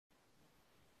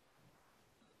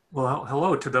Well,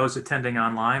 hello to those attending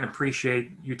online.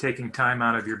 Appreciate you taking time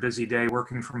out of your busy day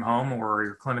working from home or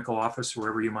your clinical office,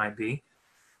 wherever you might be.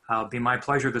 It'll be my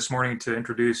pleasure this morning to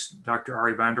introduce Dr.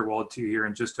 Ari VanderWalde to you here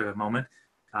in just a moment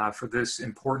for this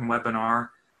important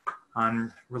webinar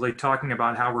on really talking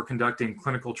about how we're conducting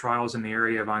clinical trials in the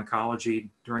area of oncology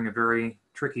during a very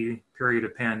tricky period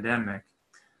of pandemic.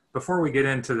 Before we get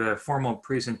into the formal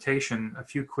presentation, a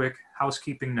few quick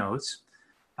housekeeping notes.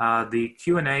 The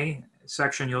Q&A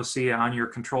section you'll see on your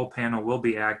control panel will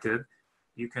be active.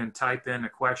 You can type in a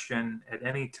question at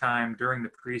any time during the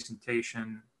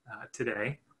presentation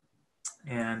today.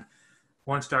 And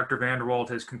once Dr. VanderWalde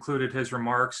has concluded his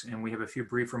remarks, and we have a few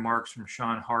brief remarks from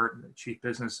Sean Hart, the Chief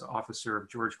Business Officer of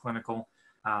George Clinical,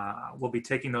 we'll be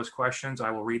taking those questions.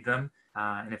 I will read them.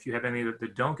 And if you have any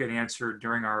that don't get answered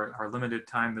during our limited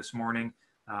time this morning,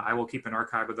 I will keep an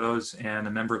archive of those, and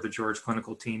a member of the George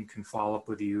Clinical team can follow up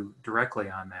with you directly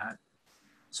on that.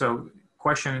 So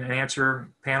question and answer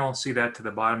panel, see that to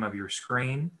the bottom of your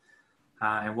screen,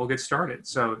 and we'll get started.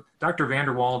 So Dr.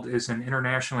 VanderWalde is an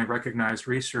internationally recognized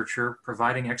researcher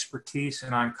providing expertise in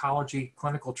oncology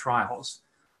clinical trials,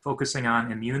 focusing on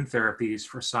immune therapies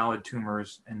for solid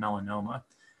tumors and melanoma.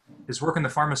 His work in the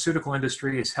pharmaceutical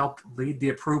industry has helped lead the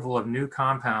approval of new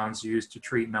compounds used to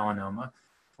treat melanoma.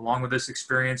 Along with this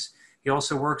experience, he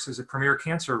also works as a premier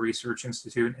cancer research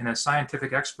institute and a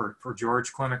scientific expert for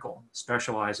George Clinical,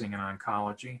 specializing in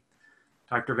oncology.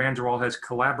 Dr. VanderWalde has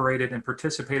collaborated and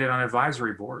participated on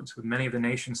advisory boards with many of the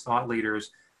nation's thought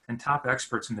leaders and top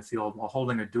experts in the field while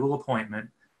holding a dual appointment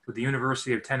with the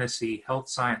University of Tennessee Health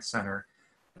Science Center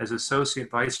as Associate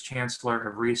Vice Chancellor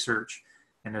of Research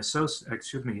and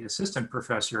Assistant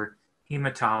Professor,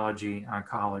 Hematology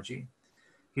Oncology.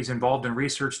 He's involved in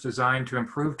research designed to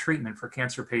improve treatment for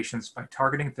cancer patients by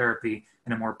targeting therapy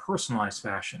in a more personalized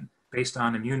fashion based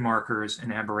on immune markers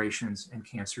and aberrations in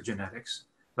cancer genetics.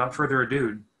 Without further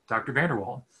ado, Dr.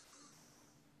 VanderWalde.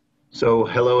 So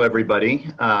hello, everybody.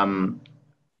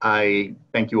 I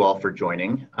thank you all for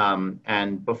joining.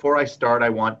 And before I start, I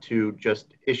want to just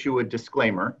issue a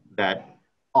disclaimer that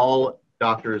all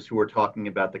doctors who are talking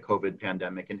about the COVID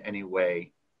pandemic in any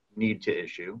way need to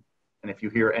issue. And if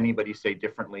you hear anybody say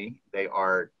differently, they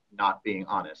are not being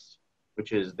honest,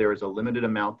 which is there is a limited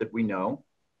amount that we know.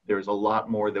 There's a lot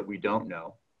more that we don't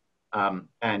know.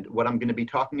 And what I'm going to be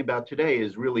talking about today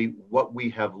is really what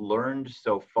we have learned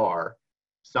so far,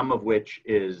 some of which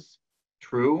is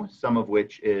true, some of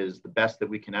which is the best that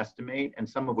we can estimate, and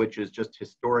some of which is just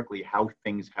historically how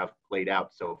things have played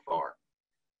out so far.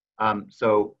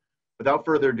 So without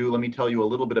further ado, let me tell you a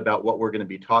little bit about what we're going to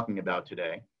be talking about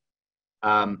today.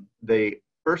 The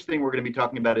first thing we're going to be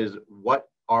talking about is what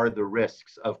are the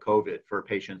risks of COVID for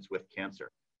patients with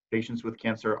cancer. Patients with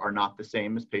cancer are not the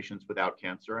same as patients without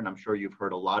cancer, and I'm sure you've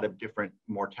heard a lot of different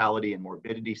mortality and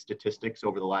morbidity statistics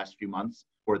over the last few months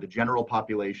for the general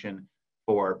population,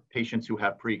 for patients who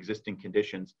have pre-existing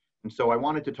conditions. And so I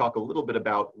wanted to talk a little bit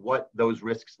about what those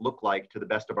risks look like, to the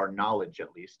best of our knowledge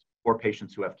at least, for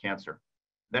patients who have cancer.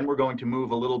 Then we're going to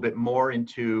move a little bit more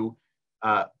into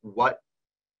what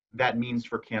that means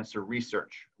for cancer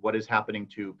research, what is happening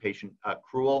to patient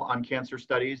accrual on cancer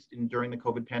studies during the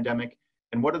COVID pandemic,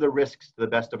 and what are the risks to the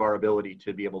best of our ability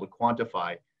to be able to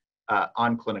quantify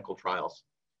on clinical trials.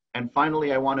 And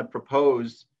finally, I want to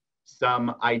propose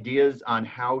some ideas on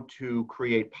how to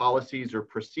create policies or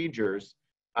procedures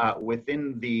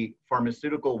within the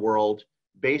pharmaceutical world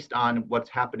based on what's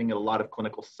happening at a lot of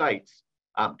clinical sites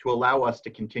to allow us to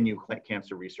continue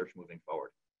cancer research moving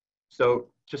forward. So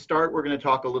to start, we're going to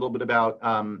talk a little bit about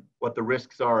what the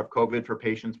risks are of COVID for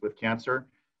patients with cancer.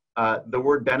 The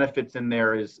word benefits in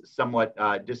there is somewhat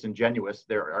disingenuous.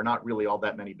 There are not really all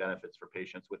that many benefits for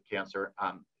patients with cancer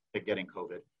to getting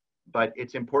COVID. But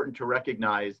it's important to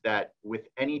recognize that with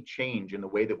any change in the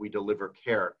way that we deliver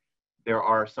care, there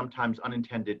are sometimes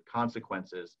unintended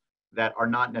consequences that are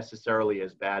not necessarily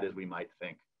as bad as we might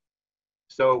think.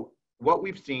 So what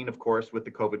we've seen, of course, with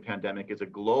the COVID pandemic is a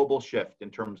global shift in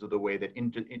terms of the way that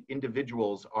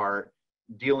individuals are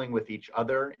dealing with each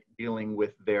other, dealing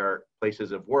with their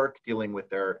places of work, dealing with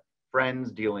their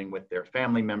friends, dealing with their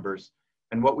family members.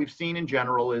 And what we've seen in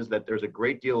general is that there's a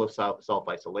great deal of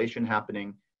self-isolation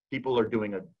happening. People are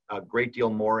doing a great deal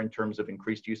more in terms of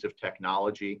increased use of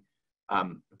technology.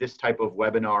 This type of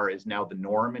webinar is now the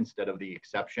norm instead of the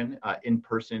exception.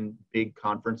 In-person big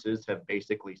conferences have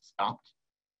basically stopped.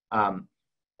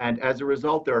 And as a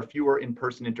result, there are fewer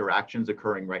in-person interactions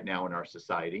occurring right now in our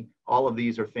society. All of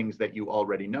these are things that you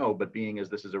already know, but being as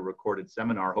this is a recorded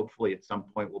seminar, hopefully at some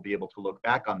point we'll be able to look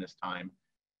back on this time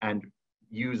and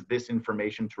use this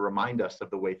information to remind us of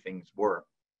the way things were.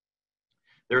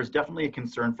 There's definitely a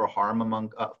concern for harm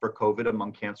for COVID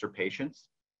among cancer patients.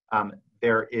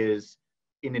 There is,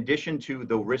 in addition to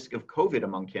the risk of COVID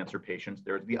among cancer patients,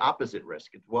 there's the opposite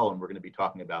risk as well, and we're going to be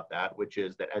talking about that, which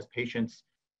is that as patients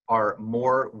are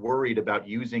more worried about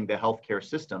using the healthcare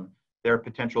system, there are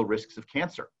potential risks of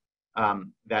cancer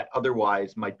that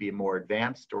otherwise might be more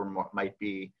advanced or might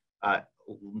be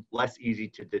less easy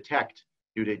to detect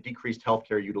due to decreased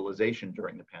healthcare utilization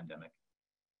during the pandemic.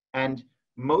 And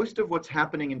most of what's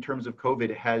happening in terms of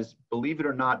COVID has, believe it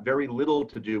or not, very little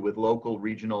to do with local,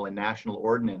 regional, and national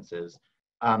ordinances.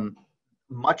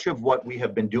 Much of what we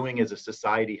have been doing as a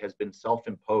society has been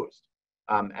self-imposed.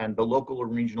 And the local or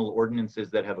regional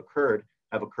ordinances that have occurred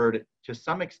to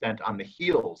some extent on the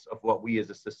heels of what we as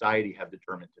a society have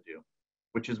determined to do,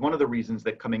 which is one of the reasons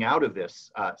that coming out of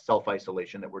this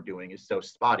self-isolation that we're doing is so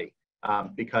spotty.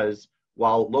 Because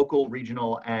while local,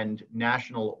 regional, and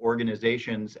national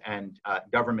organizations and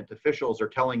government officials are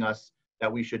telling us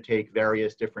that we should take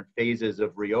various different phases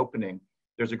of reopening,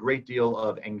 there's a great deal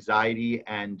of anxiety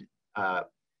and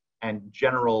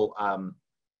general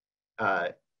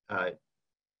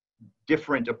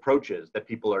different approaches that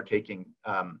people are taking.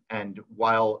 And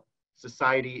while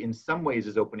society in some ways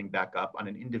is opening back up on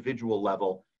an individual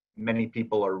level, many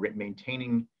people are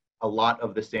maintaining a lot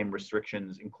of the same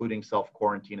restrictions, including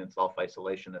self-quarantine and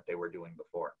self-isolation that they were doing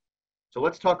before. So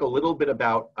let's talk a little bit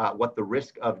about what the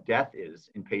risk of death is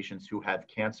in patients who have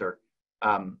cancer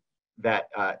that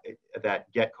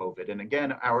get COVID. And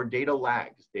again, our data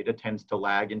lags. Data tends to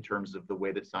lag in terms of the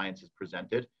way that science is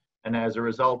presented. And as a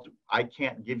result, I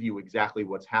can't give you exactly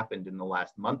what's happened in the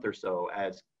last month or so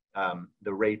as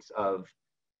the rates of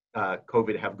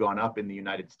COVID have gone up in the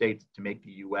United States to make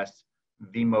the US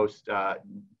the most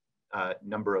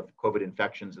number of COVID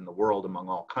infections in the world among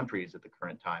all countries at the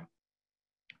current time.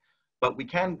 But we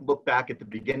can look back at the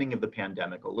beginning of the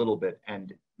pandemic a little bit,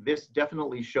 and this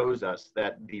definitely shows us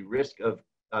that the risk of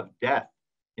death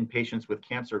in patients with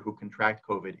cancer who contract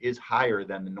COVID is higher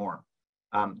than the norm.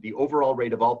 The overall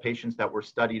rate of all patients that were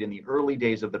studied in the early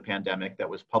days of the pandemic that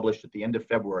was published at the end of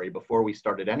February before we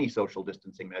started any social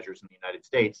distancing measures in the United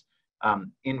States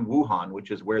in Wuhan,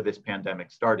 which is where this pandemic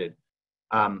started,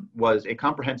 was a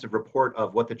comprehensive report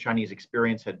of what the Chinese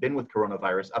experience had been with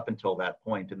coronavirus up until that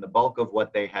point. And the bulk of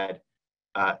what they had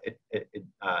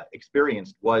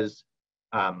experienced was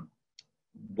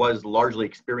largely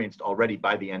experienced already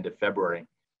by the end of February.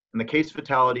 And the case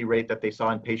fatality rate that they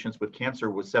saw in patients with cancer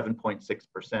was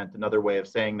 7.6%. Another way of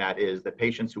saying that is that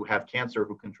patients who have cancer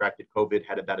who contracted COVID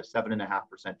had about a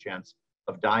 7.5% chance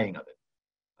of dying of it.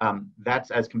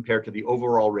 That's as compared to the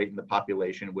overall rate in the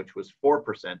population, which was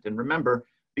 4%. And remember,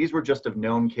 these were just of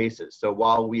known cases. So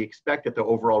while we expect that the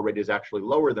overall rate is actually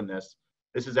lower than this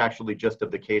is actually just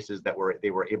of the cases that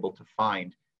they were able to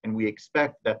find. And we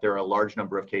expect that there are a large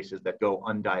number of cases that go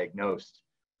undiagnosed.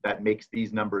 That makes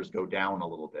these numbers go down a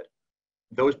little bit.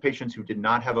 Those patients who did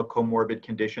not have a comorbid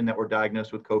condition that were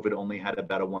diagnosed with COVID only had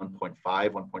about a 1.5,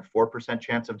 1.4%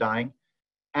 chance of dying.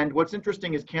 And what's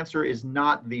interesting is cancer is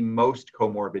not the most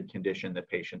comorbid condition that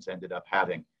patients ended up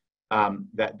having.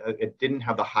 It didn't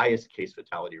have the highest case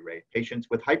fatality rate.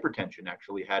 Patients with hypertension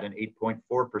actually had an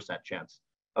 8.4% chance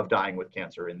of dying with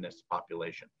cancer in this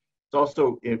population. It's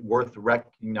also worth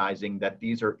recognizing that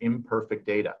these are imperfect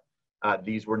data.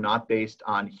 These were not based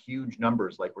on huge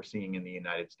numbers like we're seeing in the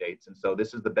United States. And so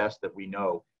this is the best that we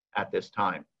know at this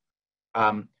time.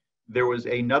 There was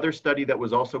another study that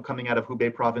was also coming out of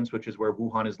Hubei province, which is where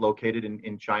Wuhan is located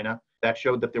in China, that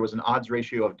showed that there was an odds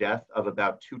ratio of death of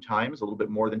about 2 times, a little bit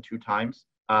more than 2 times,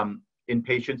 in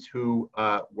patients who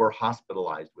were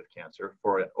hospitalized with cancer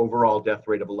for an overall death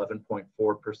rate of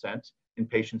 11.4% in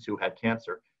patients who had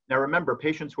cancer. Now remember,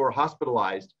 patients who are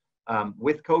hospitalized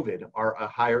with COVID are a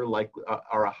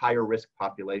higher risk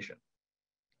population.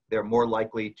 They're more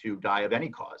likely to die of any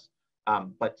cause,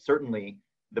 but certainly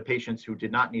the patients who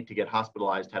did not need to get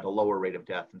hospitalized had a lower rate of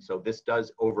death. And so this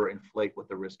does overinflate what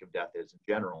the risk of death is in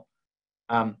general.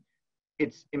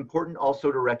 It's important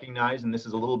also to recognize, and this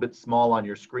is a little bit small on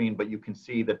your screen, but you can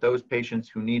see that those patients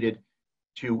who needed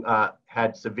to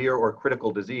had severe or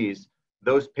critical disease,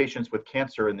 those patients with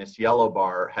cancer in this yellow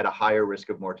bar had a higher risk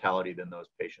of mortality than those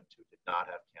patients who did not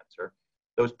have cancer.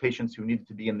 Those patients who needed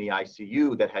to be in the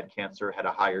ICU that had cancer had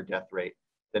a higher death rate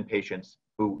than patients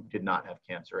who did not have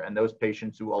cancer. And those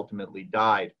patients who ultimately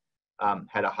died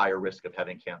had a higher risk of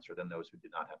having cancer than those who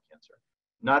did not have cancer.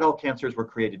 Not all cancers were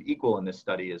created equal in this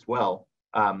study as well.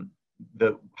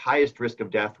 The highest risk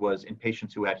of death was in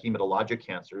patients who had hematologic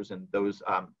cancers, and those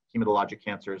hematologic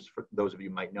cancers, for those of you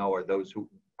might know, are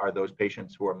those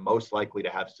patients who are most likely to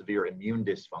have severe immune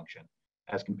dysfunction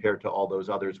as compared to all those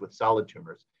others with solid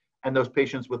tumors. And those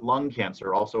patients with lung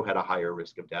cancer also had a higher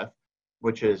risk of death,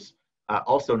 which is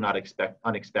also not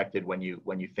unexpected when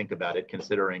you think about it,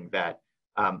 considering that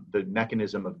the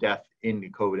mechanism of death in the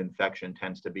COVID infection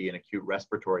tends to be an acute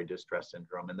respiratory distress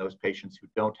syndrome. And those patients who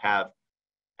don't have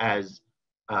as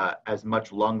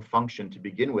much lung function to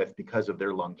begin with because of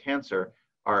their lung cancer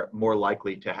are more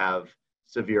likely to have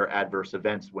severe adverse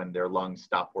events when their lungs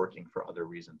stop working for other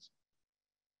reasons.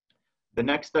 The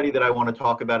next study that I want to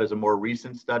talk about is a more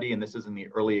recent study, and this is in the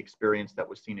early experience that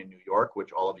was seen in New York,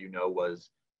 which all of you know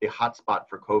was the hotspot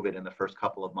for COVID in the first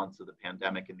couple of months of the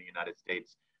pandemic in the United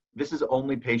States. This is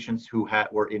only patients who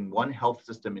were in one health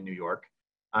system in New York,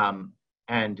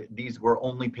 and these were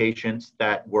only patients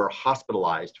that were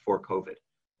hospitalized for COVID.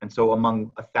 And so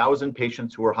among 1,000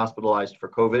 patients who were hospitalized for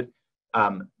COVID,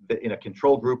 in a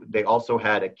control group, they also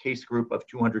had a case group of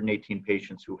 218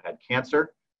 patients who had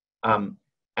cancer.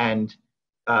 And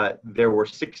there were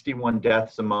 61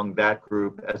 deaths among that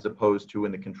group, as opposed to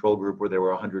in the control group where there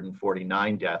were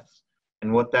 149 deaths.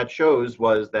 And what that shows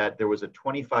was that there was a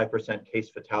 25%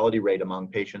 case fatality rate among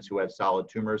patients who had solid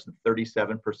tumors and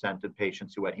 37% of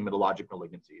patients who had hematologic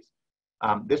malignancies.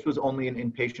 This was only an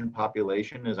inpatient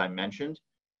population, as I mentioned,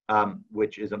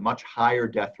 which is a much higher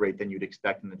death rate than you'd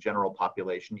expect in the general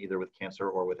population, either with cancer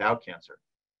or without cancer.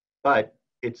 But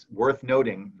it's worth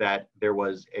noting that there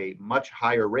was a much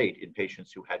higher rate in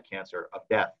patients who had cancer of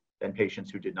death than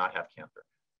patients who did not have cancer.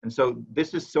 And so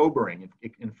this is sobering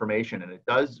information, and it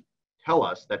does tell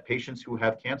us that patients who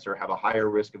have cancer have a higher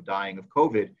risk of dying of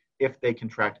COVID if they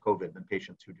contract COVID than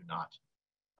patients who do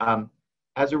not.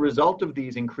 As a result of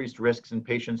these increased risks in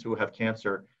patients who have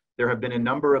cancer, there have been a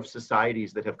number of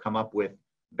societies that have come up with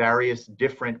various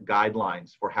different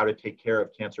guidelines for how to take care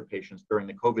of cancer patients during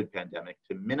the COVID pandemic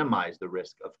to minimize the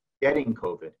risk of getting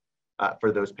COVID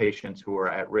for those patients who are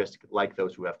at risk, like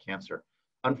those who have cancer.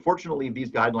 Unfortunately, these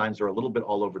guidelines are a little bit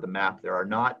all over the map. There are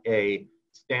not a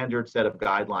standard set of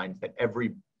guidelines that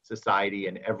every society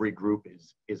and every group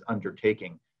is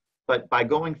undertaking. But by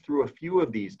going through a few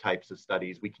of these types of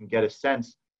studies, we can get a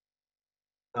sense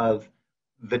of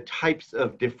the types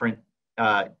of different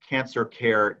cancer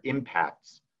care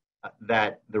impacts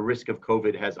that the risk of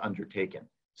COVID has undertaken.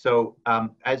 So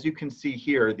as you can see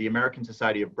here, the American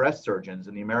Society of Breast Surgeons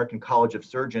and the American College of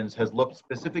Surgeons has looked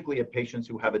specifically at patients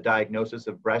who have a diagnosis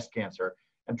of breast cancer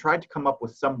and tried to come up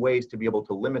with some ways to be able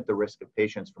to limit the risk of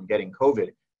patients from getting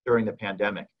COVID during the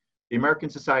pandemic. The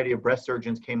American Society of Breast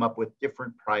Surgeons came up with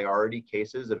different priority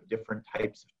cases of different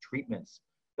types of treatments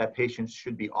that patients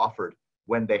should be offered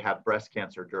when they have breast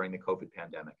cancer during the COVID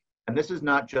pandemic. And this is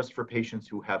not just for patients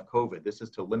who have COVID. This is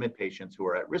to limit patients who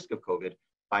are at risk of COVID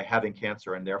by having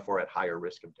cancer and therefore at higher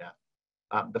risk of death.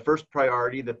 The first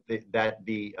priority that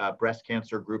the breast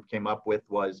cancer group came up with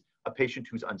was a patient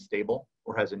who's unstable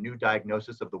or has a new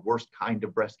diagnosis of the worst kind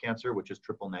of breast cancer, which is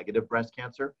triple negative breast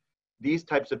cancer. These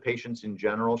types of patients in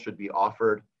general should be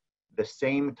offered the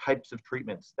same types of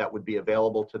treatments that would be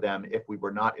available to them if we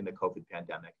were not in the COVID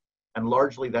pandemic. And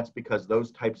largely that's because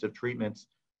those types of treatments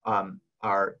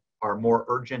are more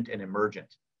urgent and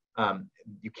emergent.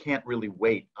 You can't really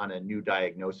wait on a new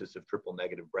diagnosis of triple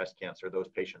negative breast cancer. Those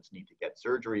patients need to get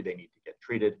surgery, they need to get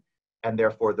treated, and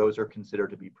therefore those are considered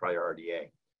to be priority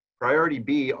A. Priority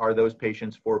B are those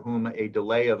patients for whom a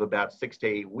delay of about 6 to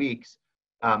 8 weeks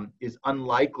is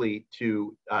unlikely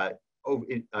to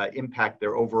impact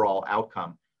their overall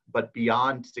outcome, but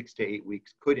beyond 6 to 8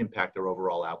 weeks could impact their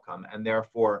overall outcome, and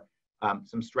therefore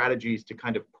some strategies to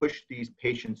kind of push these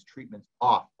patients' treatments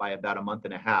off by about a month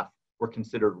and a half were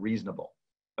considered reasonable.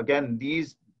 Again,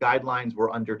 these guidelines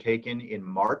were undertaken in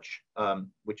March,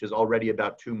 which is already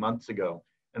about 2 months ago.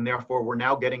 And therefore, we're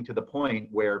now getting to the point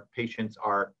where patients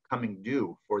are coming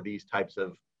due for these types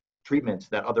of treatments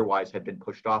that otherwise had been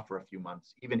pushed off for a few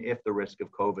months, even if the risk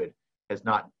of COVID has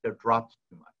not dropped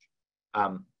too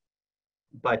much.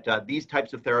 But these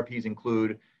types of therapies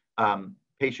include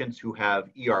patients who have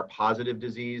ER positive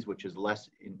disease, which is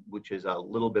a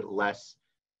little bit less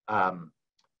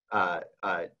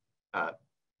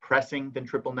pressing than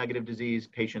triple negative disease,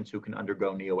 patients who can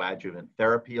undergo neoadjuvant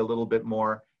therapy a little bit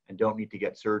more and don't need to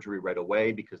get surgery right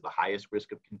away because the highest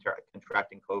risk of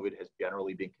contracting COVID has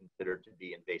generally been considered to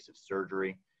be invasive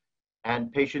surgery,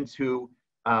 and patients who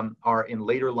are in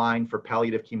later line for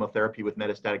palliative chemotherapy with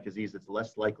metastatic disease that's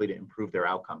less likely to improve their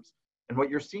outcomes. And what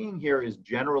you're seeing here is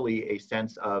generally a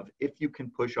sense of if you can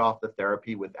push off the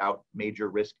therapy without major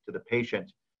risk to the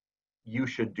patient, you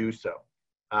should do so.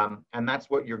 And that's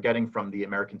what you're getting from the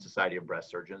American Society of Breast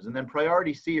Surgeons. And then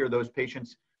priority C are those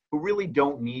patients who really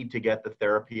don't need to get the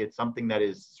therapy. It's something that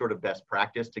is sort of best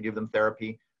practice to give them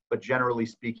therapy, but generally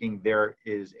speaking, there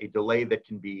is a delay that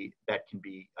can be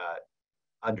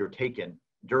undertaken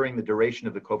during the duration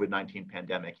of the COVID-19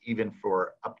 pandemic, even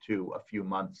for up to a few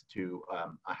months to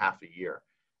a half a year.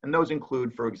 And those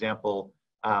include, for example,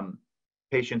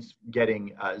 patients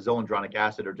getting zoledronic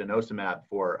acid or denosumab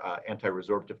for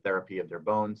anti-resorptive therapy of their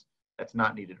bones. That's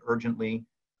not needed urgently.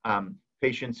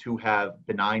 Patients who have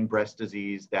benign breast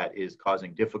disease that is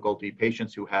causing difficulty,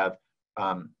 patients who have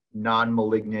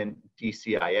non-malignant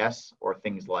DCIS or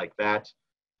things like that,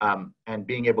 and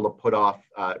being able to put off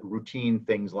routine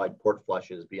things like port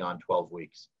flushes beyond 12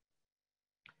 weeks.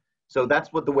 So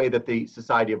that's what the way that the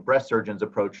Society of Breast Surgeons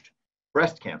approached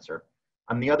breast cancer.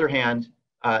 On the other hand,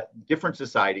 different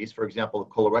societies, for example, the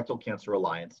Colorectal Cancer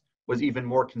Alliance, was even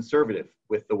more conservative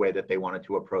with the way that they wanted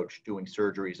to approach doing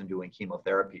surgeries and doing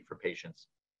chemotherapy for patients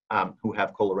who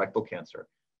have colorectal cancer.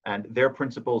 And their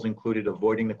principles included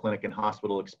avoiding the clinic and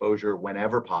hospital exposure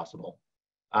whenever possible.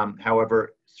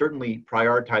 However, certainly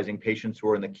prioritizing patients who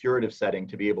are in the curative setting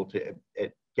to be able to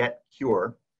get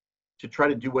cure, to try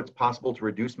to do what's possible to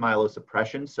reduce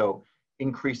myelosuppression, so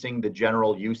increasing the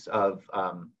general use of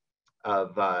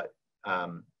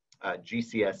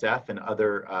GCSF and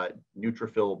other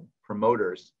neutrophil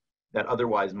promoters that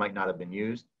otherwise might not have been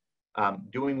used,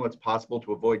 doing what's possible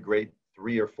to avoid grade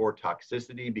 3 or 4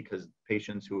 toxicity, because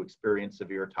patients who experience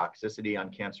severe toxicity on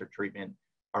cancer treatment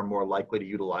are more likely to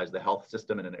utilize the health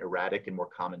system in an erratic and more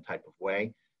common type of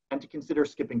way, and to consider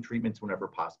skipping treatments whenever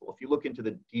possible. If you look into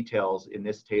the details in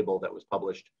this table that was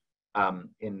published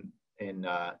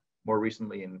more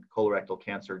recently in Colorectal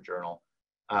Cancer Journal,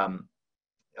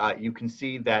 you can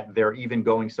see that they're even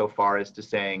going so far as to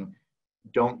saying,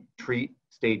 don't treat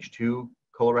stage 2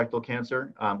 colorectal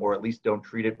cancer, or at least don't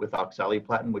treat it with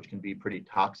oxaliplatin, which can be pretty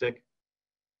toxic.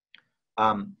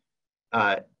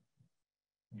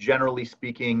 Generally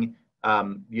speaking,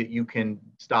 you can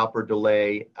stop or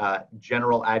delay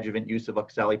general adjuvant use of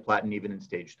oxaliplatin even in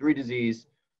stage 3 disease,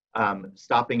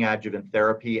 stopping adjuvant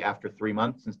therapy after 3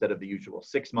 months instead of the usual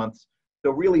 6 months. So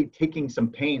really taking some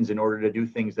pains in order to do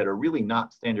things that are really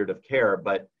not standard of care,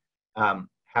 but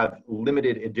have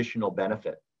limited additional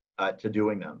benefit to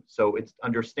doing them. So it's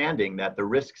understanding that the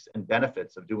risks and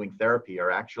benefits of doing therapy are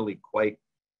actually quite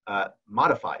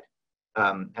modified.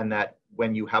 And that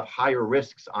when you have higher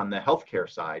risks on the healthcare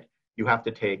side, you have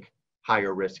to take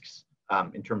higher risks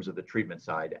in terms of the treatment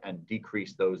side and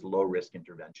decrease those low risk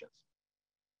interventions.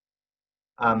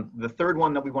 The third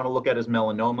one that we want to look at is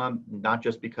melanoma, not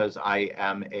just because I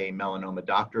am a melanoma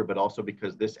doctor, but also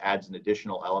because this adds an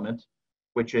additional element,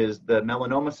 which is the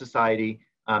Melanoma Society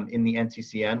in the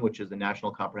NCCN, which is the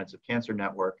National Comprehensive Cancer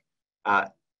Network,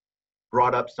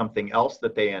 brought up something else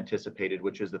that they anticipated,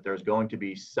 which is that there's going to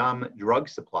be some drug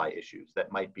supply issues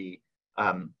that might be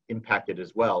impacted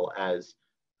as well as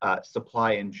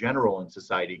supply in general in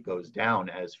society goes down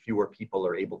as fewer people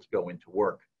are able to go into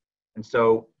work. And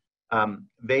so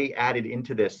they added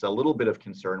into this a little bit of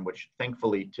concern, which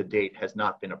thankfully to date has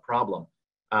not been a problem,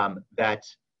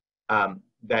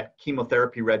 that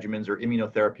chemotherapy regimens or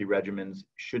immunotherapy regimens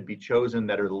should be chosen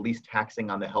that are the least taxing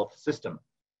on the health system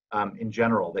in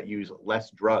general, that use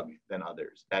less drug than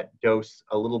others, that dose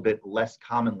a little bit less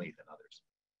commonly than others,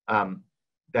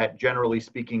 that generally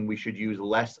speaking, we should use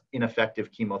less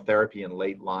ineffective chemotherapy in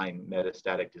late line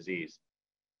metastatic disease.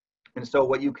 And so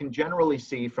what you can generally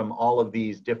see from all of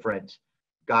these different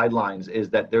guidelines is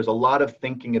that there's a lot of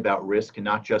thinking about risk, and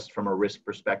not just from a risk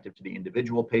perspective to the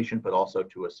individual patient, but also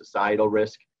to a societal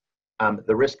risk.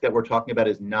 The risk that we're talking about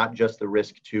is not just the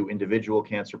risk to individual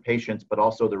cancer patients, but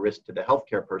also the risk to the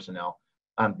healthcare personnel,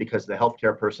 because the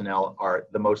healthcare personnel are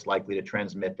the most likely to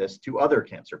transmit this to other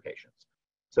cancer patients.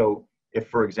 So if,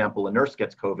 for example, a nurse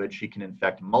gets COVID, she can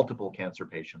infect multiple cancer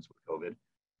patients with COVID.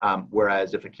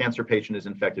 Whereas if a cancer patient is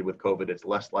infected with COVID, it's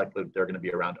less likely that they're going to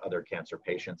be around other cancer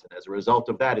patients. And as a result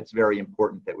of that, it's very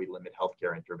important that we limit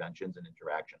healthcare interventions and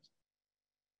interactions.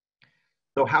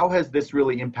 So how has this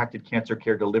really impacted cancer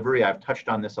care delivery? I've touched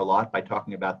on this a lot by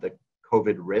talking about the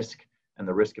COVID risk and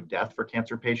the risk of death for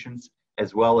cancer patients,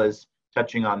 as well as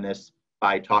touching on this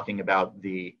by talking about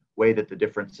the way that the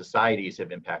different societies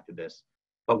have impacted this.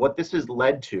 But what this has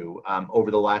led to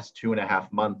over the last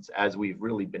 2.5 months, as we've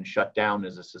really been shut down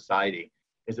as a society,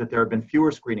 is that there have been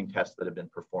fewer screening tests that have been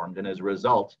performed, and as a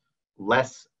result,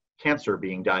 less cancer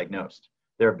being diagnosed.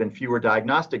 There have been fewer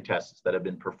diagnostic tests that have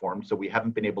been performed, so we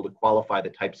haven't been able to qualify the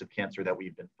types of cancer that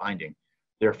we've been finding.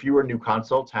 There are fewer new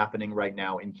consults happening right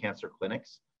now in cancer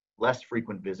clinics, less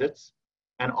frequent visits,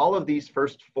 and all of these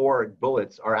first 4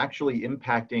 bullets are actually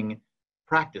impacting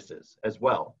practices as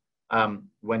well.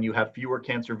 When you have fewer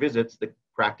cancer visits, the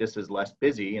practice is less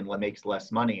busy and makes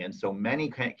less money. And so many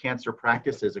cancer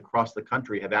practices across the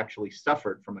country have actually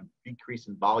suffered from a decrease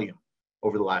in volume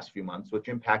over the last few months, which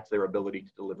impacts their ability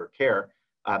to deliver care.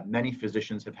 Many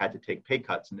physicians have had to take pay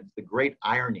cuts, and it's the great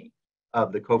irony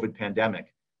of the COVID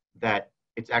pandemic that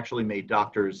it's actually made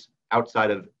doctors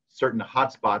outside of certain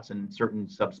hotspots and certain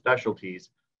subspecialties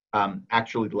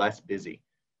actually less busy.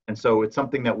 And so it's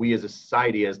something that we as a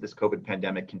society, as this COVID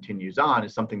pandemic continues on,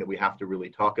 is something that we have to really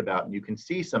talk about. And you can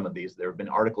see some of these. There have been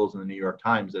articles in the New York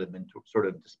Times that have been sort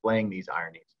of displaying these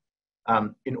ironies.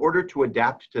 In order to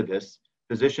adapt to this,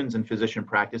 physicians and physician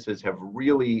practices have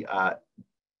really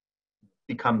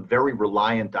become very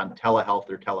reliant on telehealth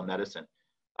or telemedicine.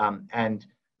 And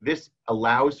this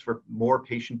allows for more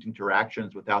patient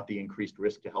interactions without the increased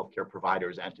risk to healthcare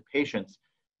providers and to patients.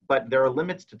 But there are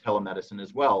limits to telemedicine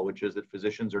as well, which is that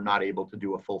physicians are not able to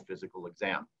do a full physical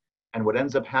exam. And what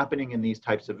ends up happening in these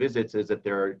types of visits is that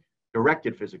there are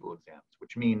directed physical exams,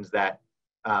 which means that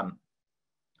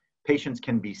patients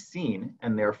can be seen,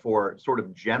 and therefore sort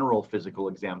of general physical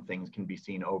exam things can be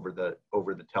seen over the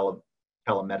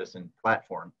telemedicine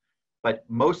platform. But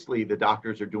mostly the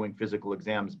doctors are doing physical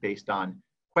exams based on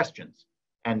questions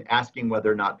and asking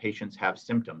whether or not patients have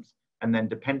symptoms. And then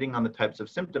depending on the types of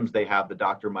symptoms they have, the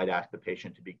doctor might ask the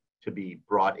patient to be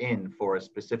brought in for a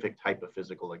specific type of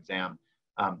physical exam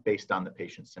based on the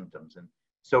patient's symptoms. And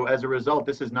so as a result,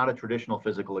 this is not a traditional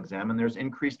physical exam, and there's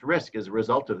increased risk as a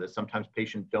result of this. Sometimes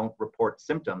patients don't report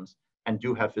symptoms and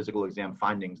do have physical exam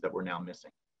findings that we're now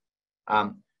missing.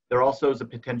 There also is a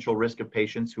potential risk of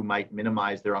patients who might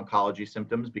minimize their oncology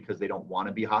symptoms because they don't want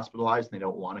to be hospitalized and they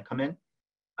don't want to come in.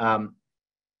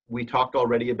 We talked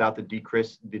already about the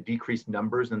decreased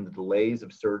numbers and the delays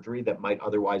of surgery that might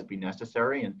otherwise be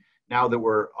necessary. And now that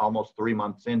we're almost 3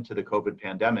 months into the COVID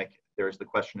pandemic, there's the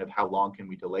question of how long can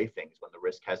we delay things when the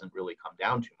risk hasn't really come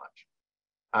down too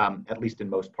much, at least in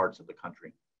most parts of the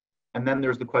country. And then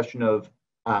there's the question of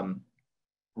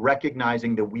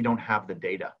recognizing that we don't have the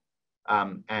data.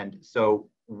 And so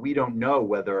we don't know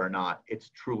whether or not it's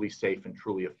truly safe and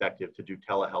truly effective to do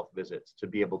telehealth visits, to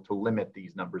be able to limit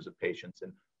these numbers of patients,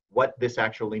 and what this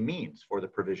actually means for the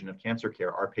provision of cancer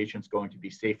care. Are patients going to be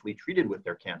safely treated with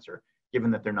their cancer,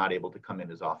 given that they're not able to come in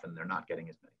as often, they're not getting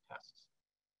as many tests?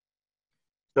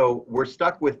 So we're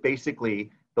stuck with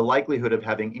basically the likelihood of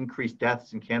having increased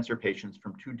deaths in cancer patients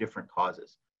from two different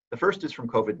causes. The first is from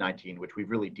COVID-19, which we've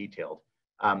really detailed.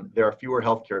 There are fewer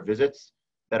healthcare visits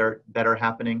that are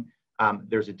happening.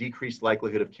 There's a decreased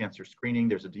likelihood of cancer screening.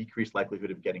 There's a decreased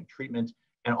likelihood of getting treatment.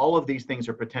 And all of these things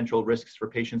are potential risks for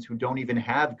patients who don't even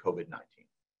have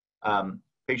COVID-19.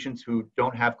 Patients who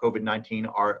don't have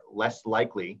COVID-19 are less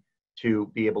likely to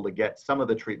be able to get some of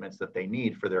the treatments that they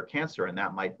need for their cancer, and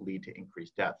that might lead to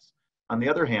increased deaths. On the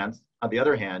other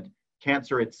hand,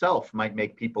 cancer itself might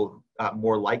make people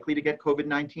more likely to get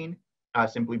COVID-19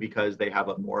 simply because they have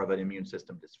more of an immune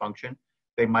system dysfunction.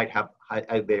 They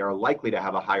are likely to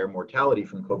have a higher mortality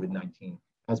from COVID-19,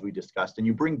 as we discussed. And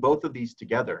you bring both of these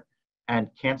together, and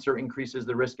cancer increases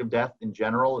the risk of death in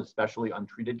general, especially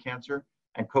untreated cancer,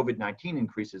 and COVID-19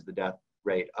 increases the death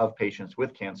rate of patients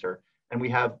with cancer. And we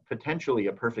have potentially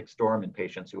a perfect storm in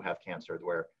patients who have cancer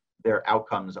where their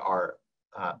outcomes are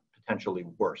potentially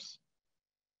worse.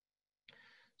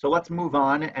 So let's move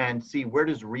on and see, where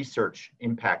does research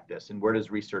impact this, and where does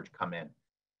research come in?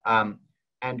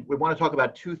 And we want to talk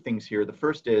about two things here. The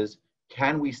first is,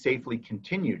 can we safely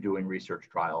continue doing research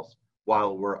trials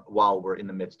while we're in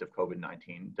the midst of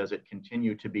COVID-19? Does it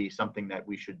continue to be something that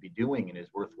we should be doing and is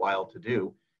worthwhile to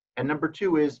do? And number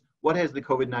two is, what has the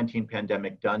COVID-19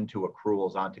 pandemic done to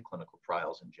accruals onto clinical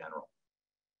trials in general?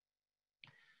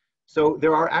 So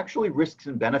there are actually risks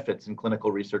and benefits in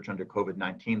clinical research under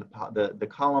COVID-19. The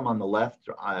column on the left,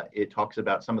 it talks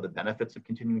about some of the benefits of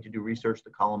continuing to do research.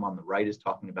 The column on the right is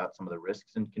talking about some of the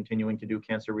risks in continuing to do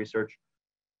cancer research.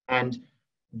 And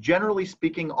generally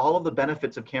speaking, all of the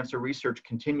benefits of cancer research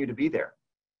continue to be there.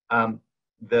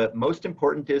 The most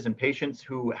important is, in patients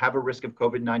who have a risk of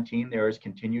COVID-19, there is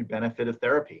continued benefit of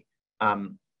therapy.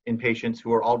 In patients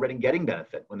who are already getting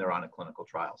benefit when they're on a clinical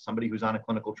trial. Somebody who's on a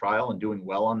clinical trial and doing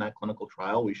well on that clinical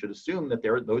trial, we should assume that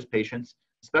those patients,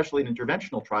 especially in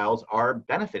interventional trials, are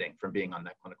benefiting from being on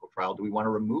that clinical trial. Do we want to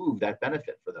remove that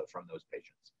benefit from those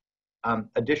patients?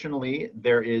 Additionally,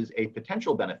 there is a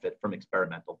potential benefit from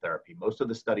experimental therapy. Most of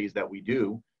the studies that we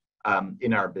do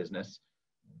in our business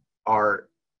are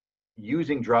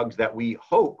using drugs that we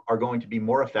hope are going to be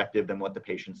more effective than what the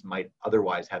patients might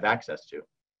otherwise have access to.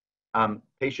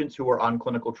 Patients who are on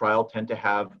clinical trial tend to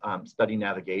have study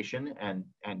navigation and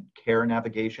care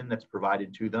navigation that's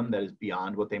provided to them that is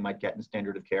beyond what they might get in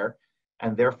standard of care.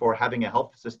 and therefore having a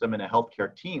health system and a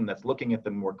healthcare team that's looking at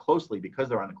them more closely because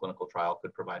they're on a clinical trial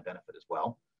could provide benefit as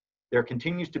well. There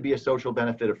continues to be a social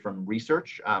benefit from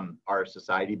research. Our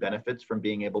society benefits from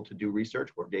being able to do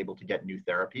research. We're able to get new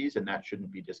therapies, and that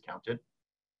shouldn't be discounted.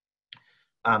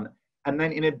 And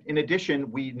then in addition,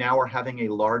 we now are having a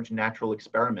large natural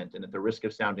experiment, and at the risk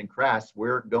of sounding crass,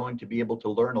 we're going to be able to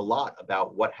learn a lot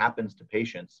about what happens to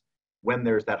patients when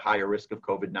there's that higher risk of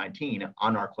COVID-19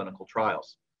 on our clinical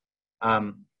trials.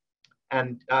 On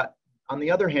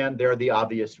the other hand, there are the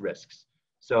obvious risks.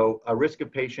 So a risk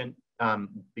of patient,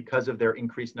 because of their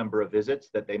increased number of visits,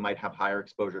 that they might have higher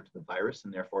exposure to the virus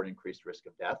and therefore an increased risk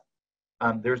of death.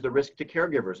 There's the risk to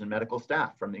caregivers and medical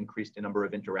staff from the increased number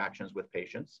of interactions with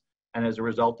patients. And as a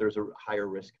result, there's a higher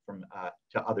risk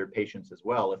to other patients as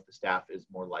well if the staff is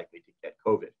more likely to get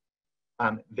COVID.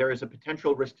 There is a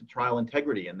potential risk to trial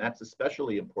integrity, and that's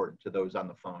especially important to those on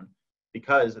the phone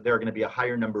because there are going to be a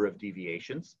higher number of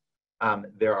deviations.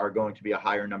 There are going to be a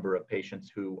higher number of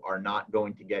patients who are not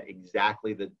going to get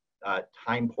exactly the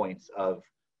time points of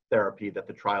therapy that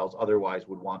the trials otherwise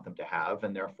would want them to have,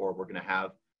 and therefore we're going to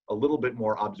have a little bit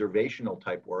more observational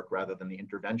type work rather than the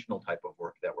interventional type of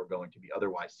work that we're going to be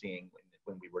otherwise seeing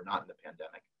when we were not in the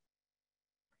pandemic.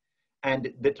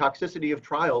 And the toxicity of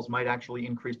trials might actually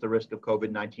increase the risk of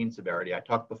COVID-19 severity. I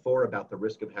talked before about the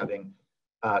risk of having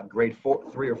grade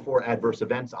 3 or 4 adverse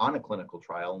events on a clinical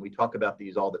trial, and we talk about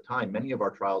these all the time. Many of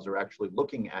our trials are actually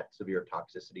looking at severe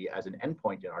toxicity as an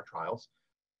endpoint in our trials,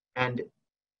 and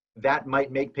that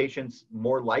might make patients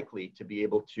more likely to be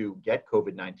able to get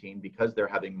COVID-19 because they're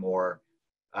having more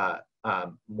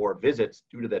visits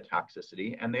due to the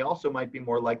toxicity, and they also might be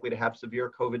more likely to have severe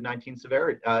COVID-19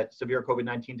 severe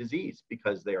COVID-19 disease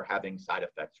because they are having side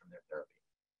effects from their therapy.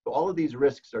 So all of these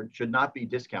risks should not be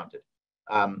discounted.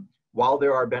 While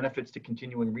there are benefits to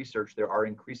continuing research, there are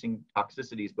increasing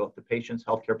toxicities both to patients,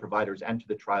 healthcare providers, and to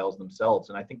the trials themselves.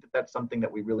 And I think that that's something that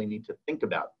we really need to think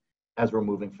about as we're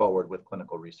moving forward with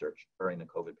clinical research during the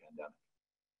COVID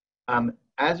pandemic.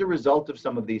 As a result of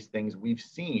some of these things, we've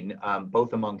seen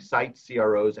both among sites,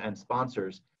 CROs, and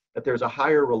sponsors that there's a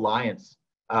higher reliance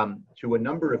to a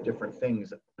number of different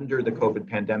things under the COVID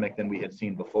pandemic than we had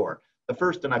seen before. The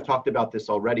first, and I've talked about this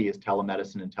already, is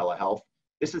telemedicine and telehealth.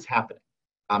 This is happening,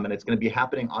 and it's going to be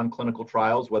happening on clinical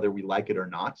trials, whether we like it or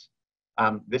not.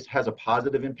 This has a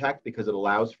positive impact because it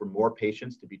allows for more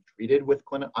patients to be treated with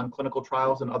on clinical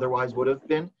trials than otherwise would have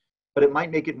been, but it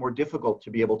might make it more difficult to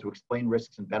be able to explain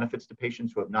risks and benefits to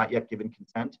patients who have not yet given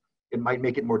consent. It might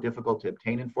make it more difficult to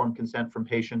obtain informed consent from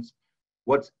patients.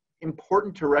 What's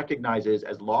important to recognize is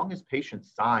as long as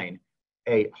patients sign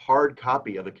a hard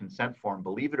copy of a consent form,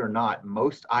 believe it or not,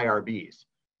 most IRBs,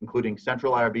 including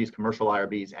central IRBs, commercial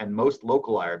IRBs, and most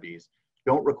local IRBs,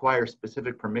 don't require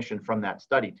specific permission from that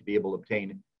study to be able to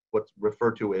obtain what's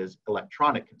referred to as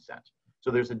electronic consent. So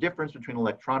there's a difference between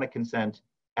electronic consent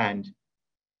and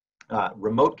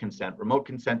remote consent. Remote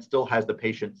consent still has the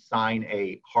patient sign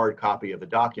a hard copy of a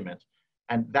document,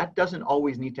 and that doesn't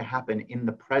always need to happen in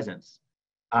the presence,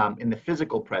 in the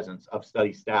physical presence of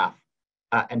study staff.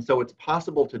 And so it's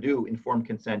possible to do informed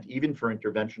consent even for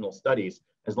interventional studies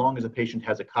as long as a patient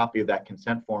has a copy of that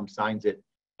consent form, signs it,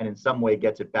 and in some way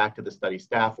gets it back to the study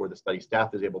staff, where the study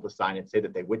staff is able to sign it, say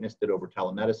that they witnessed it over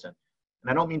telemedicine. And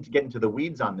I don't mean to get into the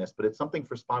weeds on this, but it's something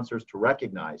for sponsors to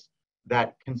recognize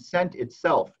that consent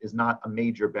itself is not a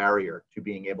major barrier to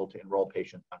being able to enroll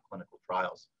patients on clinical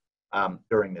trials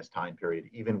during this time period,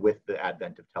 even with the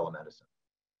advent of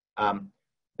telemedicine.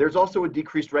 There's also a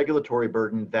decreased regulatory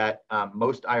burden that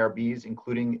most IRBs,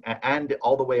 including and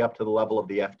all the way up to the level of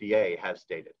the FDA, have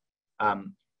stated.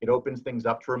 It opens things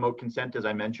up to remote consent, as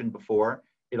I mentioned before.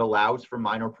 It allows for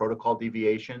minor protocol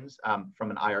deviations from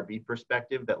an IRB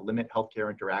perspective that limit healthcare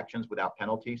interactions without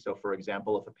penalty. So for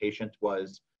example, if a patient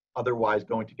was otherwise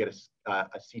going to get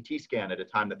a CT scan at a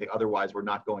time that they otherwise were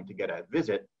not going to get a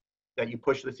visit, that you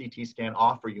push the CT scan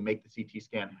off or you make the CT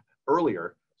scan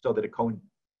earlier so that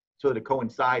it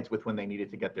coincides with when they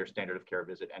needed to get their standard of care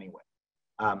visit anyway.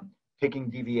 Taking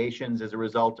deviations as a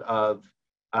result of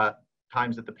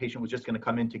times that the patient was just going to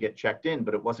come in to get checked in,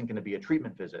 but it wasn't going to be a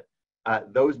treatment visit.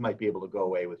 Those might be able to go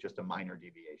away with just a minor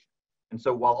deviation. And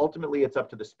so while ultimately it's up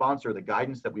to the sponsor, the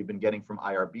guidance that we've been getting from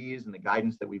IRBs and the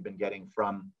guidance that we've been getting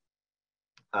from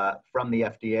the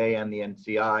FDA and the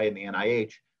NCI and the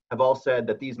NIH have all said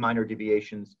that these minor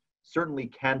deviations certainly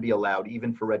can be allowed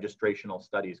even for registrational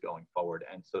studies going forward.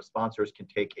 And so sponsors can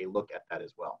take a look at that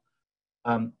as well.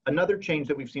 Another change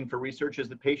that we've seen for research is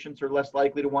that patients are less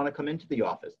likely to want to come into the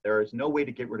office. There is no way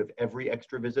to get rid of every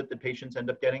extra visit that patients end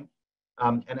up getting.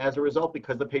 And as a result,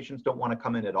 because the patients don't want to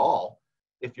come in at all,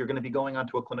 if you're going to be going on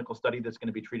to a clinical study that's going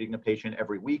to be treating a patient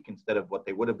every week instead of what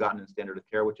they would have gotten in standard of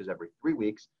care, which is every 3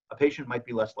 weeks, a patient might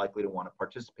be less likely to want to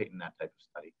participate in that type of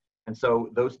study. And so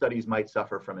those studies might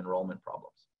suffer from enrollment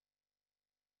problems.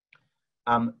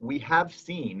 We have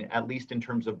seen, at least in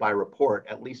terms of by report,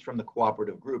 at least from the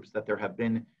cooperative groups, that there have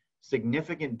been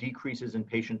significant decreases in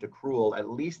patient accrual, at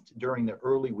least during the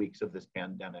early weeks of this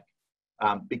pandemic,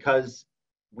 because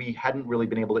we hadn't really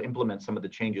been able to implement some of the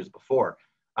changes before.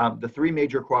 The 3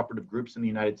 major cooperative groups in the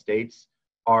United States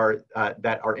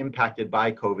that are impacted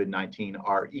by COVID-19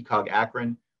 are ECOG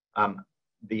Akron,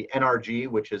 the NRG,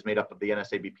 which is made up of the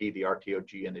NSABP, the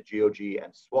RTOG, and the GOG,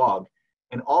 and SWOG.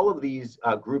 And all of these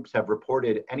groups have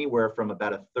reported anywhere from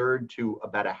about a third to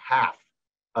about a half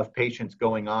of patients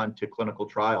going on to clinical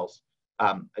trials,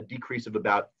 a decrease of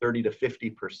about 30 to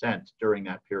 50% during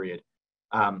that period.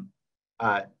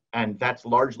 And that's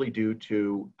largely due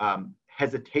to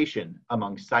hesitation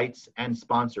among sites and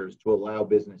sponsors to allow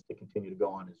business to continue to go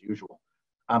on as usual.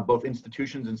 Both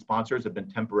institutions and sponsors have been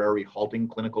temporarily halting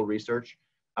clinical research.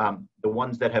 The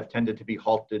ones that have tended to be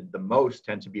halted the most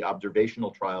tend to be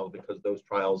observational trials, because those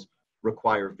trials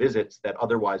require visits that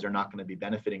otherwise are not going to be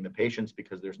benefiting the patients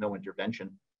because there's no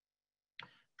intervention.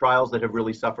 Trials that have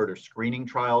really suffered are screening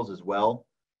trials as well.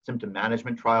 Symptom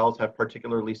management trials have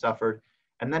particularly suffered.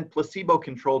 And then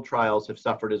placebo-controlled trials have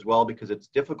suffered as well, because it's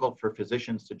difficult for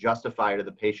physicians to justify to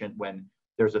the patient when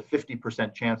there's a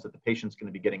 50% chance that the patient's going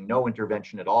to be getting no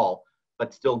intervention at all,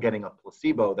 but still getting a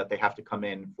placebo, that they have to come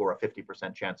in for a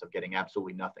 50% chance of getting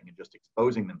absolutely nothing and just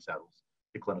exposing themselves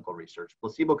to clinical research.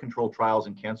 Placebo-controlled trials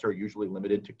in cancer are usually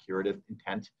limited to curative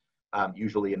intent,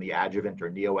 usually in the adjuvant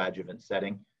or neoadjuvant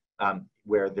setting,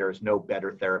 where there's no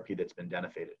better therapy that's been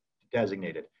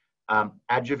designated.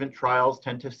 Adjuvant trials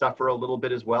tend to suffer a little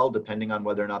bit as well, depending on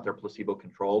whether or not they're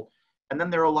placebo-controlled. And then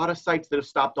there are a lot of sites that have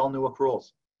stopped all new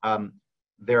accruals.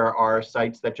 There are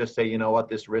sites that just say, you know what,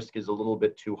 this risk is a little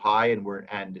bit too high,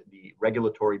 and the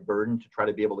regulatory burden to try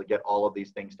to be able to get all of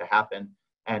these things to happen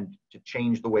and to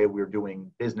change the way we're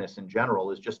doing business in general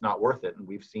is just not worth it. And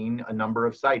we've seen a number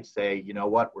of sites say, you know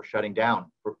what, we're shutting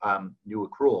down for, new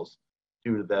accruals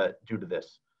due to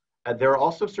this. There are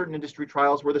also certain industry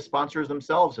trials where the sponsors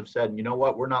themselves have said, you know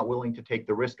what, we're not willing to take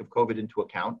the risk of COVID into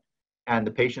account, and the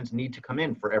patients need to come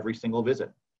in for every single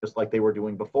visit, just like they were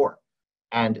doing before.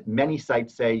 And many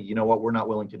sites say, you know what, we're not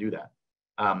willing to do that.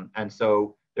 And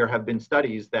so there have been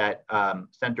studies that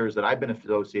centers that I've been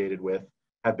associated with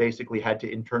have basically had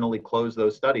to internally close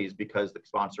those studies because the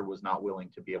sponsor was not willing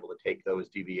to be able to take those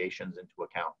deviations into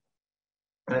account.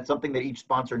 And it's something that each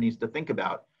sponsor needs to think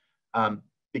about,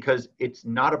 because it's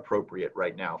not appropriate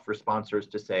right now for sponsors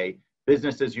to say,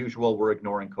 business as usual, we're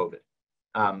ignoring COVID.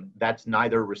 That's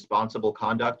neither responsible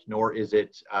conduct, nor is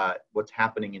it what's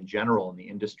happening in general in the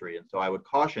industry. And so I would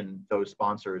caution those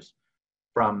sponsors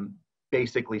from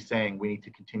basically saying we need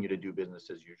to continue to do business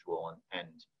as usual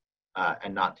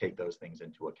and not take those things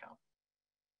into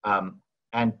account.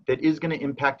 And that is going to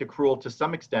impact accrual to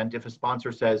some extent if a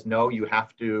sponsor says, no, you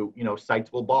have to,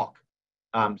 sites will balk.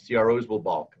 CROs will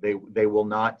balk. They will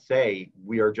not say,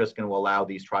 we are just going to allow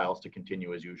these trials to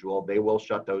continue as usual. They will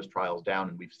shut those trials down,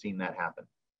 and we've seen that happen.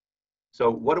 So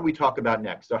what do we talk about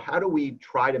next? So how do we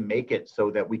try to make it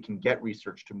so that we can get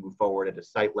research to move forward at a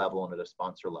site level and at a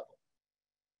sponsor level?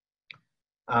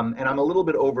 And I'm a little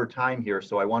bit over time here,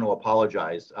 so I want to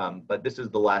apologize, but this is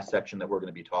the last section that we're going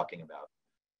to be talking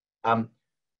about.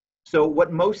 So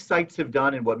what most sites have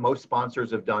done and what most sponsors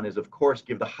have done is, of course,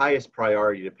 give the highest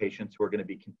priority to patients who are going to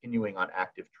be continuing on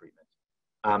active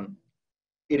treatment.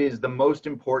 It is the most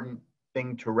important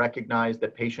thing to recognize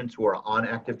that patients who are on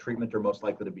active treatment are most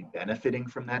likely to be benefiting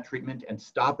from that treatment, and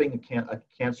stopping a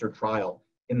cancer trial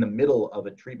in the middle of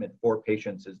a treatment for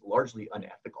patients is largely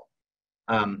unethical.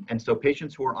 And so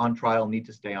patients who are on trial need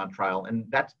to stay on trial. And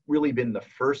that's really been the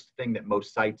first thing that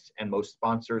most sites and most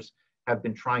sponsors have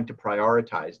been trying to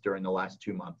prioritize during the last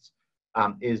 2 months,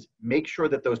 is make sure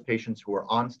that those patients who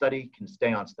are on study can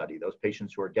stay on study. Those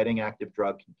patients who are getting active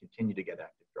drug can continue to get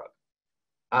active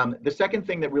drug. The second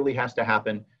thing that really has to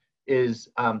happen is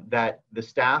that the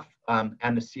staff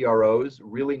and the CROs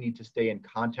really need to stay in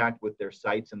contact with their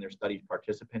sites and their study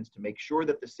participants to make sure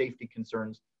that the safety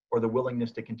concerns or the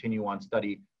willingness to continue on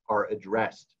study are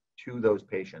addressed to those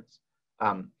patients.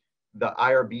 The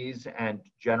IRBs and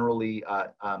generally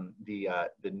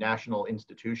the national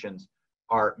institutions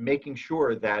are making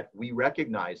sure that we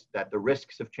recognize that the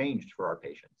risks have changed for our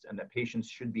patients, and that patients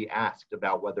should be asked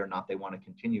about whether or not they want to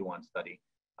continue on study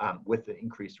with the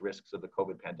increased risks of the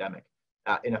COVID pandemic.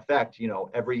 In effect,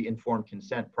 every informed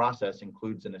consent process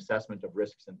includes an assessment of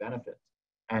risks and benefits.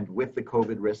 And with the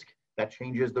COVID risk, that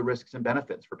changes the risks and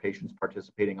benefits for patients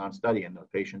participating on study, and the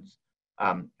patients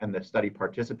and the study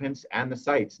participants and the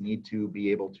sites need to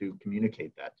be able to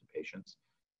communicate that to patients.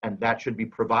 And that should be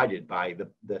provided by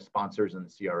the sponsors and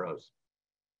the CROs.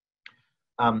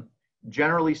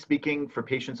 Generally speaking, for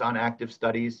patients on active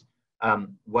studies,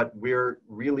 what we're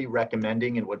really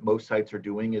recommending and what most sites are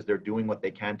doing is they're doing what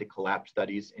they can to collapse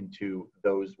studies into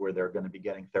those where they're going to be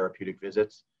getting therapeutic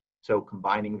visits. So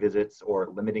combining visits or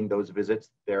limiting those visits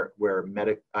there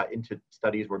into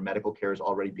studies where medical care is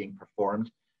already being performed.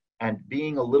 And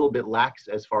being a little bit lax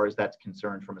as far as that's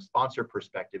concerned from a sponsor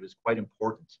perspective is quite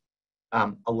important.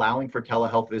 Allowing for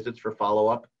telehealth visits for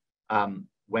follow-up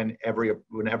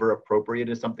whenever appropriate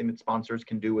is something that sponsors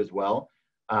can do as well.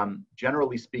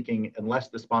 Generally speaking, unless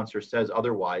the sponsor says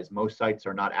otherwise, most sites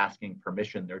are not asking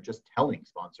permission. They're just telling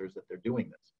sponsors that they're doing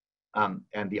this.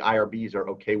 And the IRBs are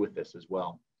okay with this as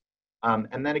well.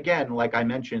 And then again, like I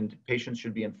mentioned, patients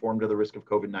should be informed of the risk of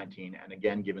COVID-19 and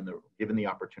again, given the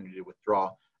opportunity to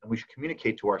withdraw, and we should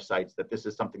communicate to our sites that this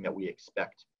is something that we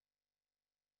expect.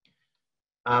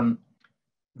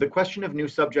 The question of new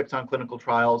subjects on clinical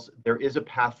trials, there is a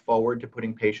path forward to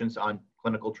putting patients on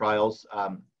clinical trials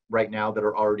right now that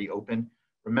are already open.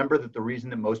 Remember that the reason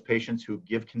that most patients who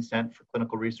give consent for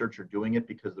clinical research are doing it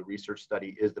because the research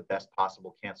study is the best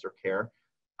possible cancer care.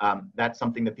 That's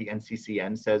something that the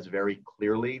NCCN says very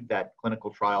clearly, that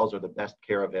clinical trials are the best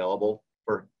care available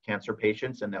for cancer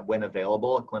patients, and that when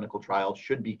available, a clinical trial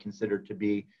should be considered to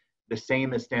be the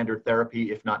same as standard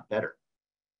therapy, if not better.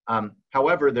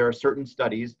 However, there are certain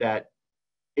studies that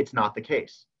it's not the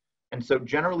case. And so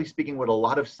generally speaking, what a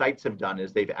lot of sites have done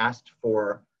is they've asked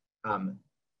for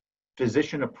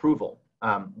physician approval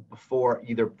before,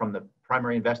 either from the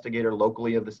primary investigator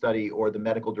locally of the study or the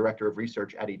medical director of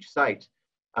research at each site,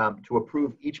 to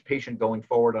approve each patient going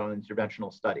forward on an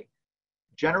interventional study.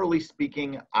 Generally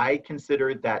speaking, I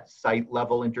consider that site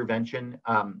level intervention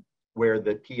where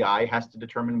the PI has to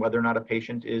determine whether or not a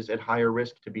patient is at higher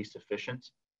risk to be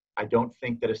sufficient. I don't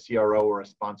think that a CRO or a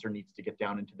sponsor needs to get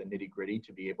down into the nitty-gritty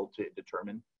to be able to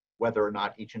determine whether or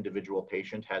not each individual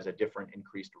patient has a different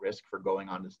increased risk for going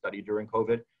on the study during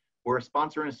COVID. Where a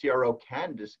sponsor and a CRO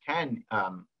can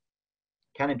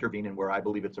intervene, and where I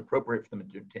believe it's appropriate for them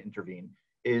to intervene,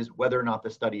 is whether or not the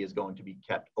study is going to be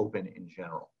kept open in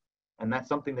general. And that's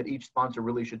something that each sponsor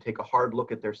really should take a hard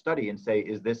look at their study and say,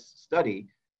 is this study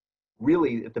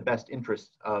really at the best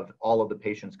interests of all of the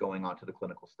patients going on to the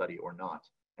clinical study or not?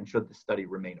 And should the study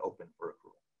remain open for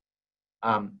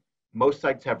accrual? Most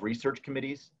sites have research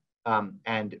committees,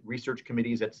 and research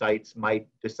committees at sites might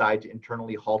decide to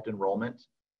internally halt enrollment.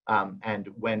 And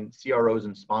when CROs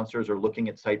and sponsors are looking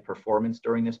at site performance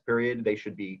during this period, they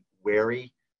should be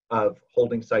wary of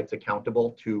holding sites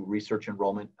accountable to research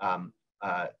enrollment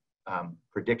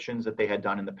predictions that they had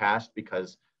done in the past,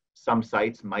 because some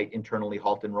sites might internally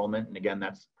halt enrollment. And again,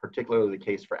 that's particularly the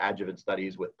case for adjuvant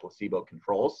studies with placebo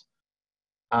controls.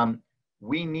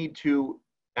 We need to,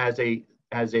 as a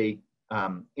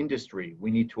industry,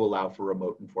 we need to allow for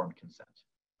remote informed consent.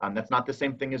 That's not the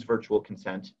same thing as virtual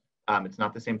consent. It's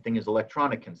not the same thing as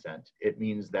electronic consent. It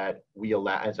means that we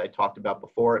allow, as I talked about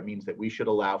before, it means that we should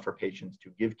allow for patients to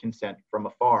give consent from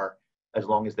afar as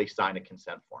long as they sign a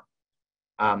consent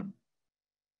form.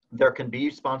 There can be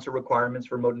sponsor requirements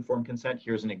for remote informed consent.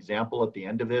 Here's an example at the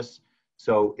end of this.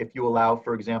 So if you allow,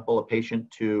 for example, a patient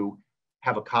to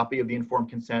have a copy of the informed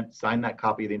consent, sign that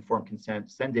copy of the informed consent,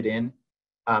 send it in,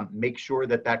 make sure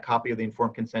that that copy of the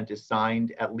informed consent is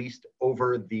signed at least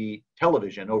over the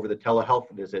television, over the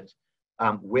telehealth visit,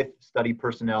 with study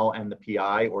personnel and the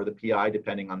PI, or the PI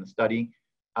depending on the study.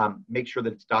 Make sure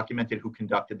that it's documented who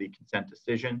conducted the consent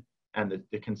decision and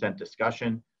the consent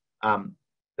discussion.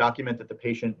 Document that the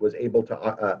patient was able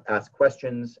to ask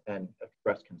questions and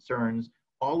express concerns.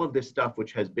 All of this stuff,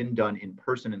 which has been done in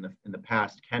person in the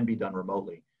past, can be done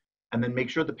remotely. And then make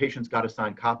sure the patient's got a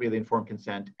signed copy of the informed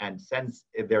consent and sends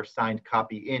their signed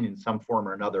copy in some form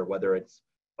or another, whether it's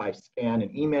by scan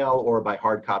and email or by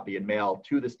hard copy and mail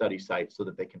to the study site, so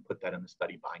that they can put that in the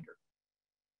study binder.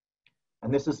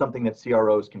 And this is something that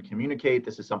CROs can communicate.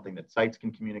 This is something that sites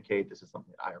can communicate. This is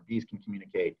something that IRBs can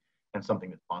communicate, and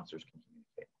something that sponsors can communicate.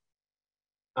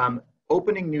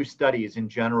 Opening new studies in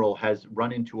general has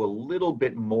run into a little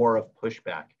bit more of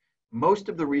pushback. Most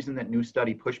of the reason that new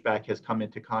study pushback has come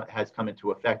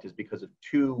into effect is because of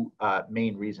two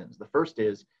main reasons. The first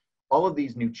is all of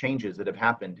these new changes that have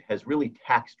happened has really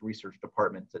taxed research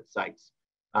departments at sites.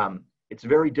 It's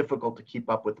very difficult to keep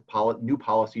up with the new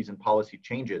policies and policy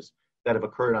changes that have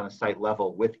occurred on a site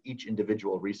level with each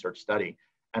individual research study.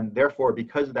 And therefore,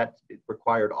 because that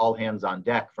required all hands on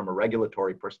deck from a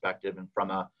regulatory perspective and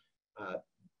from a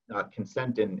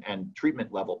consent and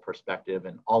treatment level perspective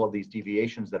and all of these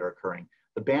deviations that are occurring,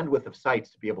 the bandwidth of sites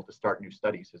to be able to start new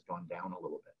studies has gone down a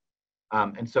little bit.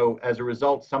 And so as a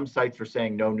result, some sites are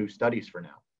saying no new studies for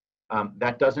now.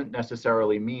 That doesn't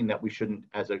necessarily mean that we shouldn't,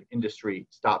 as an industry,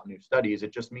 stop new studies.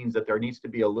 It just means that there needs to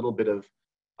be a little bit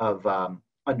of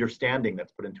understanding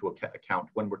that's put into account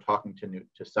when we're talking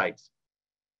to sites.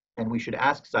 And we should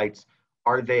ask sites,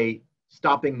 are they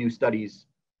stopping new studies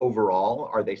overall?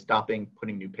 Are they stopping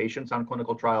putting new patients on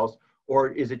clinical trials? Or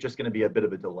is it just going to be a bit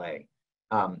of a delay?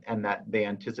 And that they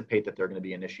anticipate that there are going to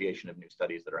be initiation of new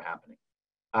studies that are happening.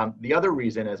 The other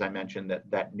reason, as I mentioned,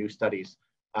 that new studies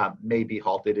may be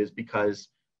halted is because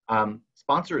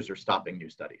sponsors are stopping new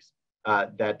studies,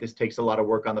 that this takes a lot of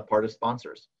work on the part of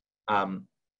sponsors.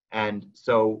 And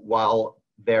so while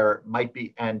there might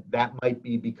be, and that might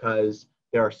be because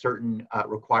there are certain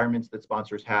requirements that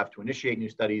sponsors have to initiate new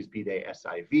studies, be they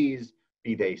SIVs,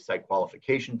 be they site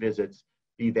qualification visits,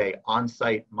 be they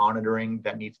on-site monitoring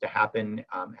that needs to happen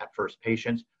at first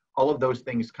patient. All of those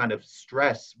things kind of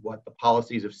stress what the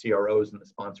policies of CROs and the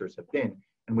sponsors have been.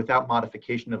 And without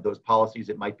modification of those policies,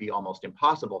 it might be almost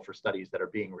impossible for studies that are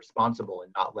being responsible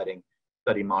and not letting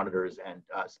study monitors and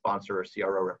sponsor or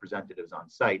CRO representatives on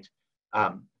site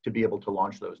to be able to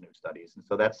launch those new studies. And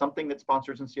so that's something that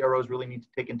sponsors and CROs really need to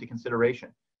take into consideration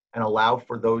and allow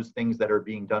for those things that are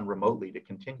being done remotely to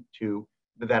continue to,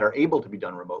 that are able to be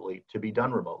done remotely, to be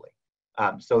done remotely,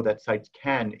 so that sites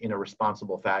can, in a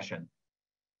responsible fashion,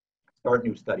 start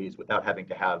new studies without having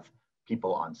to have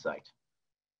people on site.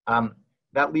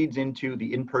 That leads into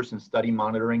the in-person study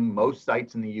monitoring. Most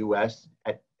sites in the US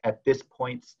at this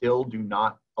point still do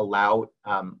not allow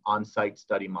on-site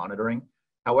study monitoring.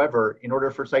 However, in order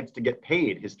for sites to get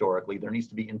paid historically, there needs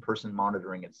to be in-person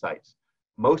monitoring at sites.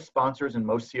 Most sponsors and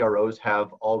most CROs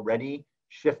have already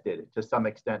shifted to some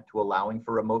extent to allowing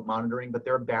for remote monitoring, but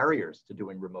there are barriers to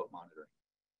doing remote monitoring.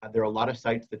 There are a lot of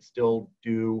sites that still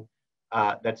do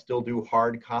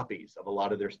hard copies of a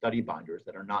lot of their study binders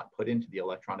that are not put into the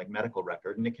electronic medical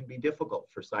record, and it can be difficult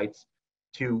for sites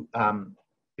to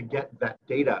get that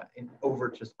data over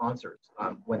to sponsors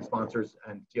when sponsors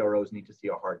and CROs need to see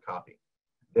a hard copy.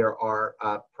 There are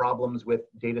problems with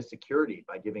data security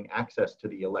by giving access to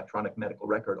the electronic medical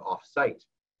record off-site.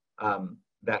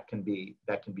 That can be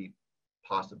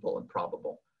possible and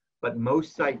probable. But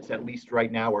most sites, at least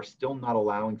right now, are still not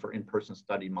allowing for in-person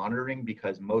study monitoring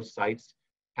because most sites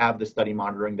have the study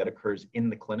monitoring that occurs in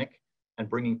the clinic, and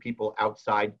bringing people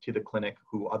outside to the clinic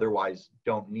who otherwise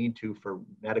don't need to for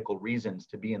medical reasons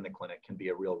to be in the clinic can be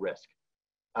a real risk.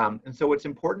 And so it's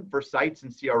important for sites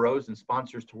and CROs and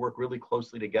sponsors to work really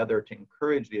closely together to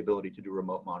encourage the ability to do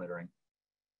remote monitoring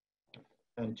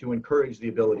and to encourage the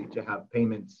ability to have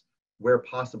payments where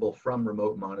possible from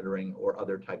remote monitoring or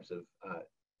other types of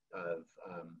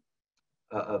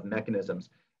mechanisms.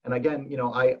 And again, you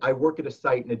know, I work at a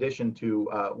site in addition to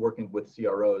working with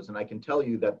CROs, and I can tell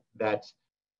you that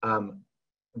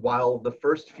while the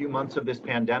first few months of this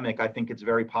pandemic, I think it's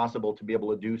very possible to be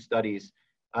able to do studies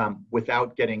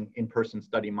without getting in-person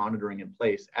study monitoring in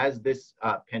place. As this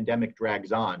pandemic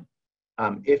drags on,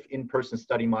 if in-person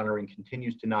study monitoring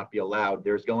continues to not be allowed,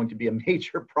 there's going to be a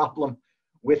major problem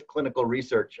with clinical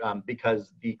research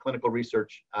because the clinical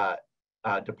research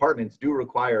departments do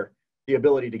require the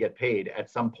ability to get paid at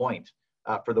some point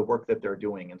for the work that they're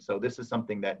doing. And so this is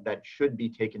something that should be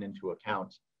taken into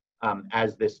account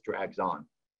as this drags on.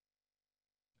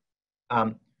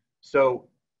 So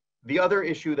the other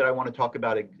issue that I want to talk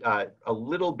about a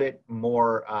little bit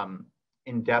more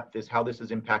in depth is how this has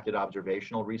impacted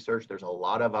observational research. There's a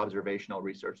lot of observational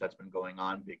research that's been going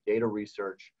on, big data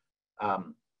research,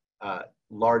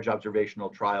 large observational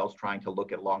trials trying to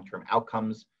look at long-term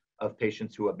outcomes of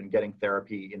patients who have been getting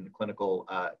therapy in the clinical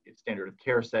standard of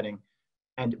care setting.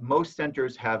 And most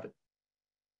centers have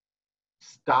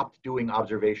stopped doing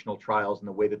observational trials in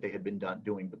the way that they had been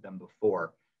doing with them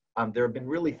before. There have been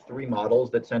really three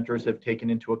models that centers have taken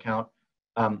into account.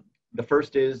 The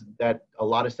first is that a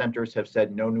lot of centers have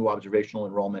said no new observational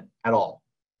enrollment at all,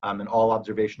 and all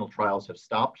observational trials have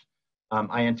stopped.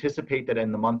 I anticipate that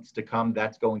in the months to come,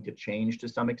 that's going to change to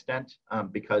some extent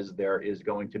because there is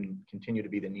going to continue to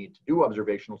be the need to do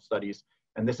observational studies.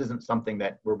 And this isn't something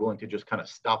that we're willing to just kind of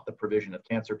stop the provision of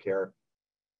cancer care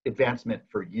advancement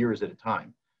for years at a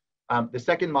time. The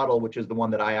second model, which is the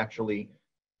one that I actually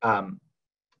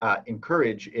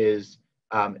encourage, is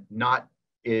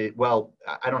well,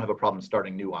 I don't have a problem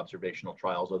starting new observational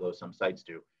trials, although some sites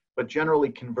do, but generally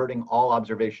converting all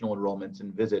observational enrollments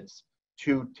and visits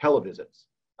to televisits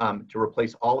to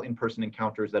replace all in-person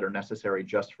encounters that are necessary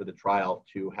just for the trial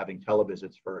to having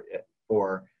televisits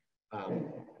for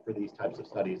for these types of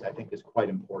studies, I think is quite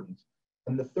important.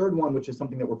 And the third one, which is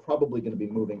something that we're probably going to be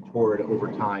moving toward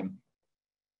over time,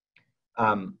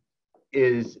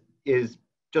 is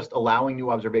just allowing new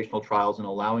observational trials and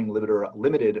allowing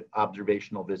limited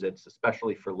observational visits,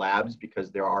 especially for labs,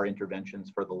 because there are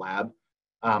interventions for the lab,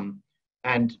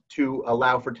 and to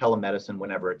allow for telemedicine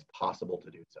whenever it's possible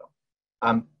to do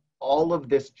so. All of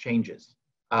this changes.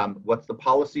 What's the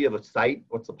policy of a site?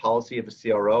 What's the policy of a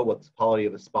CRO? What's the policy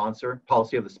of a sponsor?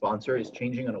 Policy of the sponsor is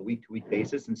changing on a week-to-week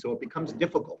basis, and so it becomes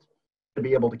difficult to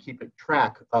be able to keep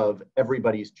track of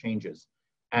everybody's changes.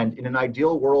 And in an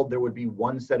ideal world, there would be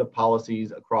one set of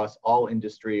policies across all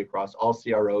industry, across all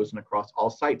CROs, and across all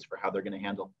sites for how they're going to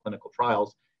handle clinical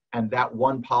trials, and that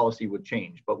one policy would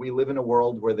change. But we live in a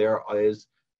world where there is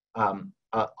a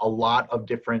lot of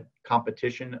different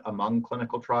competition among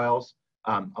clinical trials,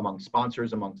 among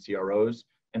sponsors, among CROs,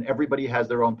 and everybody has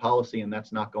their own policy, and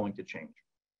that's not going to change.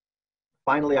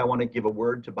 Finally, I want to give a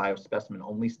word to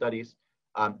biospecimen-only studies.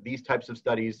 These types of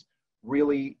studies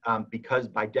really, because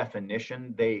by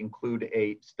definition, they include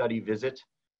a study visit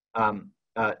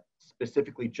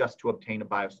specifically just to obtain a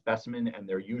biospecimen, and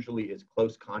there usually is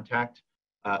close contact,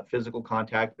 physical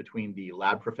contact between the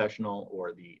lab professional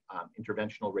or the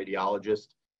interventional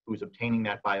radiologist who's obtaining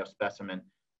that biospecimen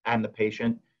and the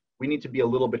patient. We need to be a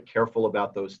little bit careful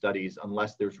about those studies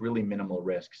unless there's really minimal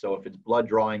risk. So if it's blood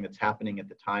drawing that's happening at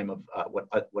the time of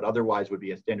what otherwise would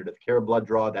be a standard of care blood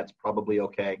draw, that's probably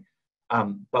okay.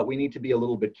 But we need to be a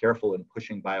little bit careful in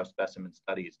pushing biospecimen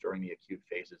studies during the acute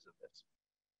phases of this.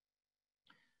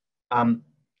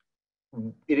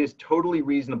 It is totally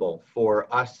reasonable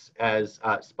for us as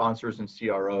sponsors and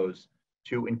CROs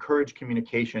to encourage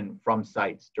communication from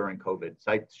sites during COVID.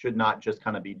 Sites should not just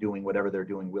kind of be doing whatever they're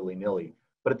doing willy-nilly,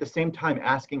 but at the same time,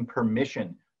 asking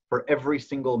permission for every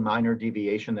single minor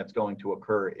deviation that's going to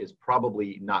occur is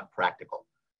probably not practical.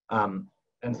 And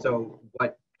so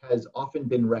what has often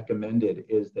been recommended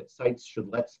is that sites should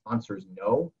let sponsors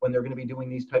know when they're going to be doing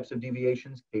these types of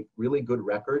deviations, take really good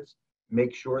records,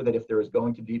 make sure that if there is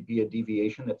going to be a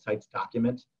deviation that sites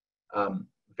document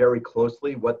very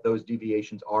closely what those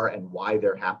deviations are and why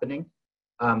they're happening,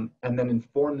 and then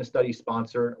inform the study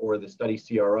sponsor or the study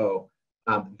CRO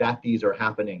that these are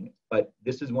happening. But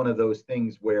this is one of those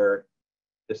things where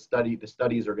the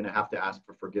studies are going to have to ask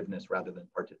for forgiveness rather than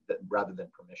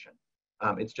permission.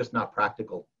 It's just not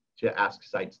practical to ask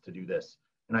sites to do this.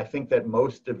 And I think that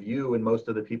most of you and most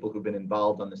of the people who've been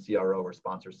involved on the CRO or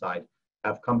sponsor side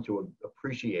have come to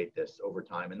appreciate this over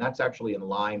time. And that's actually in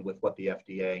line with what the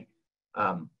FDA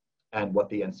and what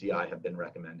the NCI have been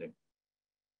recommending.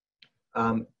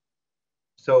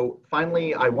 So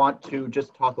finally, I want to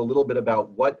just talk a little bit about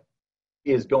what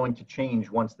is going to change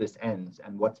once this ends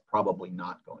and what's probably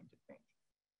not going to change.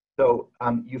 So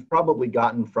you've probably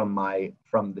gotten from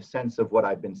the sense of what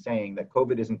I've been saying that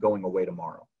COVID isn't going away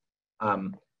tomorrow.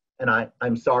 And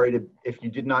I'm sorry to, if you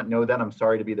did not know that, I'm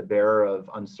sorry to be the bearer of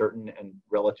uncertain and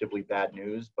relatively bad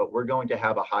news, but we're going to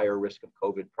have a higher risk of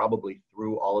COVID probably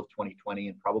through all of 2020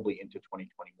 and probably into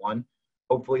 2021.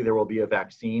 Hopefully there will be a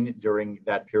vaccine during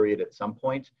that period at some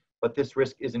point, but this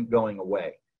risk isn't going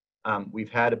away.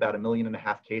 We've had about 1.5 million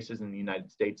cases in the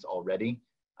United States already,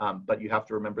 but you have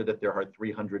to remember that there are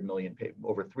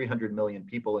over 300 million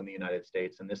people in the United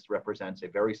States, and this represents a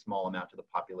very small amount of the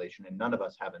population, and none of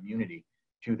us have immunity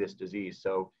to this disease.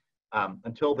 So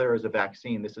until there is a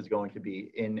vaccine, this is going to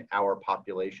be in our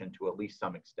population to at least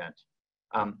some extent.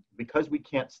 Because we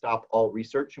can't stop all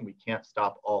research and we can't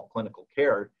stop all clinical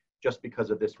care just because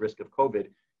of this risk of COVID,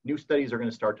 new studies are going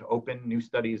to start to open, new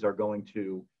studies are going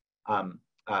to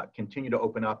continue to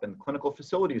open up, and clinical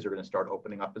facilities are going to start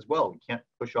opening up as well. We can't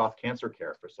push off cancer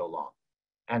care for so long.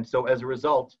 And so as a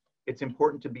result, it's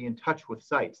important to be in touch with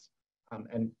sites,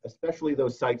 and especially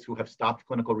those sites who have stopped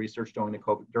clinical research during the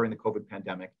COVID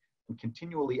pandemic, and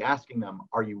continually asking them,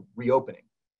 are you reopening?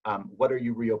 What are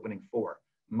you reopening for?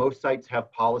 Most sites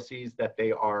have policies that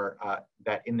they are,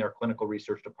 that in their clinical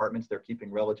research departments, they're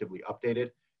keeping relatively updated.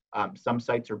 Some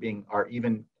sites are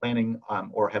even planning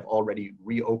or have already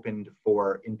reopened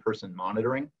for in-person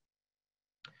monitoring.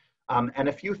 And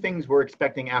a few things we're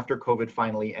expecting after COVID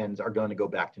finally ends are going to go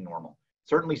back to normal.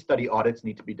 Certainly study audits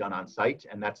need to be done on site,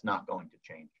 and that's not going to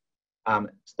change.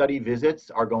 Study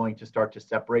visits are going to start to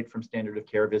separate from standard of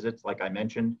care visits, like I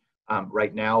mentioned.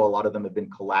 Right now, a lot of them have been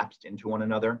collapsed into one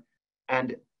another.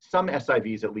 And some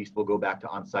SIVs at least will go back to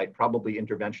on-site, probably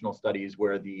interventional studies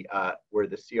where the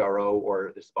CRO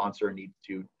or the sponsor needs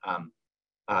to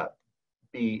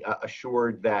be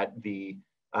assured that the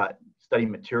study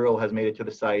material has made it to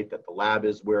the site, that the lab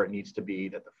is where it needs to be,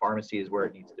 that the pharmacy is where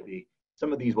it needs to be.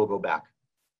 Some of these will go back.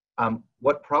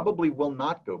 What probably will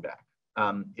not go back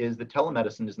is the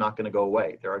telemedicine is not going to go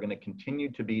away. There are going to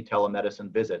continue to be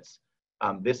telemedicine visits.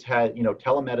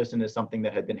 Telemedicine is something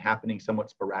that had been happening somewhat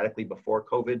sporadically before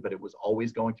COVID, but it was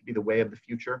always going to be the way of the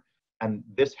future. And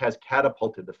this has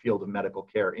catapulted the field of medical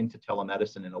care into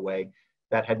telemedicine in a way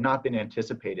that had not been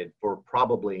anticipated for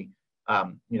probably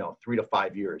 3 to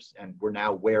 5 years. And we're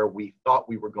now where we thought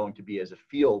we were going to be as a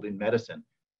field in medicine,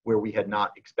 where we had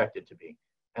not expected to be.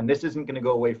 And this isn't going to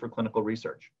go away for clinical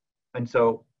research. And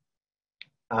so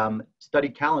study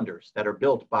calendars that are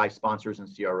built by sponsors and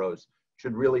CROs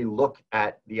should really look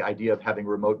at the idea of having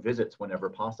remote visits whenever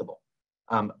possible.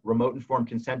 Remote informed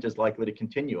consent is likely to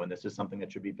continue, and this is something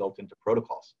that should be built into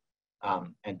protocols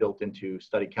and built into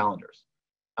study calendars.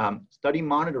 Study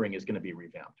monitoring is going to be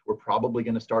revamped. We're probably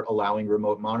going to start allowing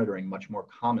remote monitoring much more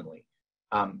commonly.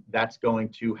 That's going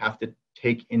to have to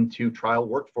take into trial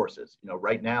workforces.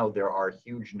 Right now there are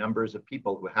huge numbers of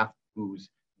people whose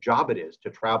job it is to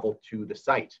travel to the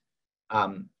site,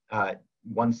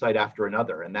 one site after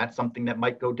another, and that's something that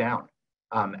might go down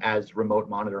as remote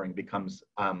monitoring becomes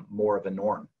more of a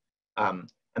norm. And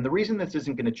the reason this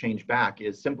isn't going to change back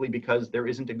is simply because there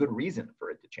isn't a good reason for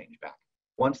it to change back.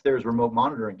 Once there's remote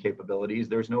monitoring capabilities,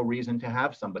 there's no reason to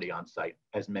have somebody on site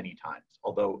as many times,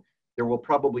 although there will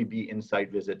probably be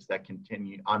on-site visits that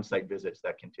continue.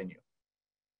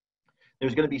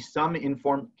 There's going to be some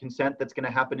informed consent that's going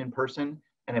to happen in person,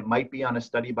 and it might be on a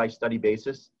study-by-study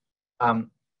basis.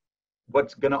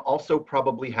 What's going to also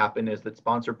probably happen is that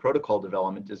sponsored protocol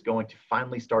development is going to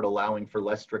finally start allowing for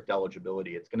less strict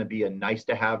eligibility. It's going to be a nice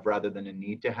to have rather than a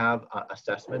need to have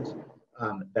assessment.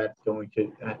 And that's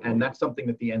something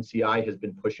that the NCI has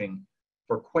been pushing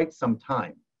for quite some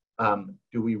time.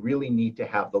 Do we really need to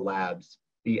have the labs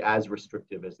be as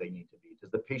restrictive as they need to be?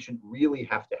 Does the patient really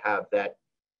have to have that,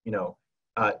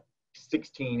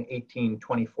 16, 18,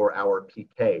 24-hour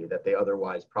PK that they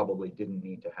otherwise probably didn't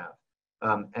need to have?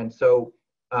 And so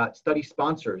study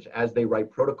sponsors, as they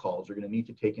write protocols, are going to need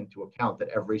to take into account that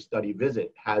every study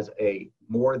visit has a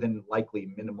more than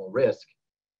likely minimal risk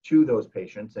to those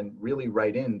patients, and really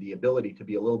write in the ability to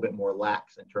be a little bit more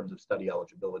lax in terms of study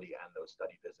eligibility and those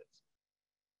study visits.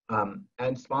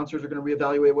 And sponsors are going to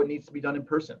reevaluate what needs to be done in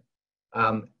person.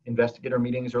 Investigator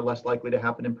meetings are less likely to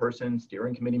happen in person.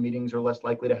 Steering committee meetings are less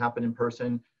likely to happen in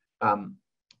person.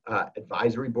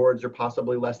 Advisory boards are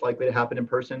possibly less likely to happen in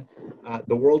person.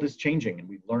 The world is changing, and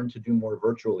we've learned to do more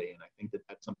virtually, and I think that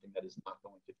that's something that is not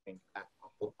going to change back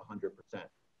 100%.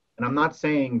 And I'm not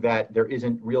saying that there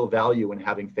isn't real value in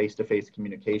having face-to-face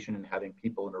communication and having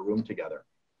people in a room together,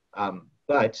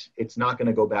 but it's not going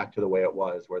to go back to the way it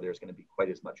was, where there's going to be quite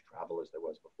as much travel as there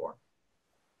was before.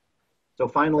 So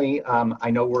finally,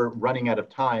 I know we're running out of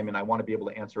time, and I want to be able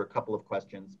to answer a couple of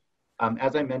questions.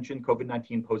 As I mentioned,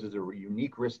 COVID-19 poses a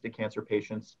unique risk to cancer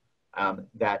patients,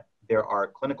 that there are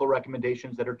clinical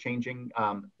recommendations that are changing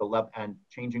and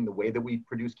changing the way that we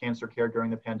produce cancer care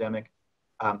during the pandemic.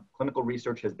 Clinical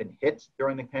research has been hit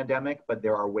during the pandemic, but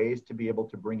there are ways to be able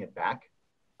to bring it back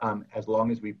as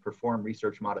long as we perform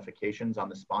research modifications on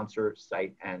the sponsor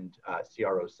site and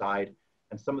CRO side.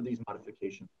 And some of these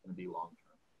modifications are going to be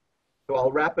long-term. So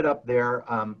I'll wrap it up there.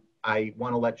 I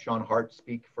want to let Sean Hart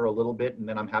speak for a little bit, and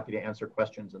then I'm happy to answer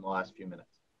questions in the last few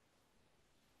minutes.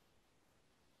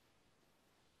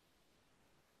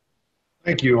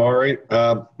 Thank you, Ari.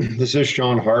 This is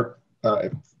Sean Hart.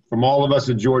 From all of us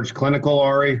at George Clinical,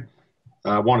 Ari,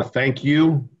 I want to thank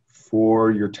you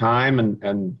for your time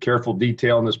and careful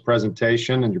detail in this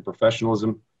presentation and your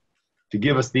professionalism to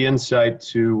give us the insight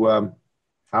to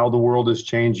how the world is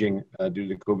changing due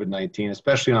to COVID-19,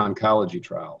 especially in oncology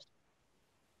trials.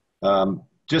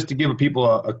 Just to give people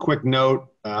a quick note,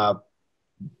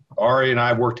 Ari and I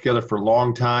have worked together for a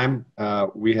long time.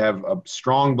 We have a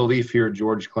strong belief here at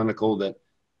George Clinical that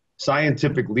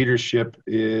scientific leadership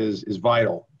is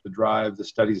vital to drive the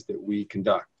studies that we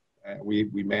conduct. We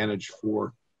manage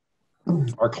for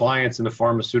our clients in the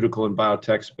pharmaceutical and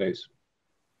biotech space.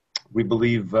 We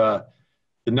believe the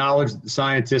knowledge that the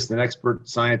scientists and expert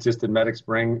scientists and medics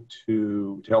bring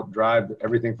to help drive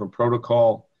everything from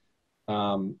protocol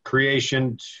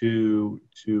creation to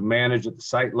manage at the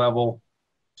site level,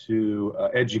 to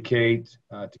educate,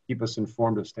 to keep us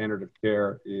informed of standard of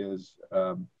care is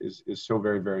so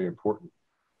very, very important.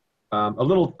 A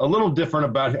little different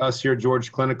about us here at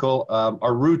George Clinical.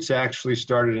 Our roots actually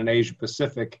started in Asia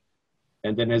Pacific,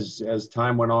 and then as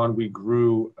time went on, we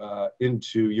grew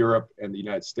into Europe and the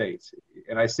United States.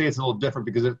 And I say it's a little different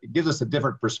because it gives us a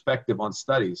different perspective on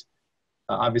studies.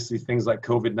 Obviously, things like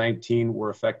COVID-19 were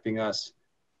affecting us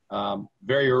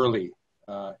very early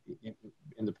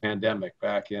in the pandemic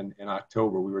back in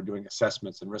October. We were doing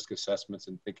assessments and risk assessments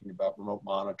and thinking about remote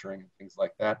monitoring and things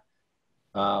like that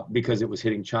because it was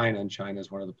hitting China, and China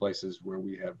is one of the places where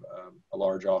we have a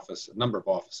large office, a number of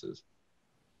offices.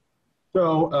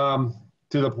 So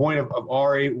to the point of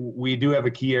Ari, we do have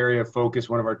a key area of focus.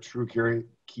 One of our true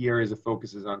key areas of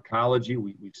focus is oncology.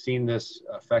 We've seen this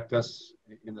affect us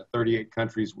in the 38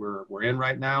 countries we're in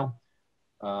right now,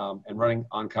 and running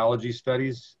oncology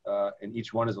studies, and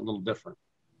each one is a little different,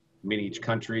 meaning each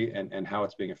country and how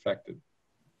it's being affected.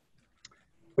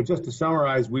 But just to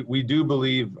summarize, we do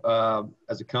believe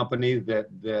as a company that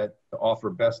to offer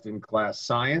best-in-class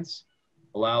science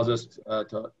allows us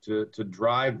to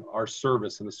drive our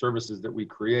service and the services that we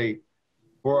create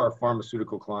for our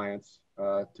pharmaceutical clients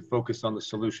to focus on the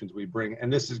solutions we bring.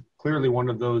 And this is clearly one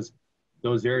of those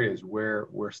areas where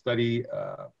study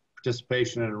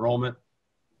participation and enrollment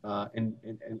and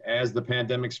as the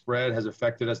pandemic spread has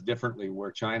affected us differently,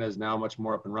 where China is now much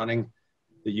more up and running.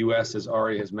 The US, as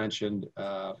Ari has mentioned,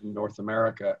 North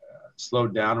America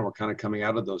slowed down, and we're kind of coming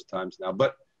out of those times now.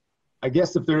 But I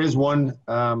guess if there is one,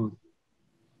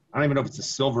 I don't even know if it's a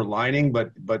silver lining,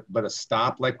 but a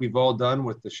stop like we've all done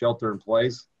with the shelter in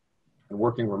place and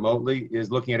working remotely,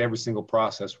 is looking at every single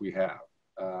process we have,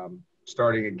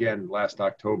 starting again last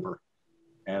October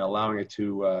and allowing it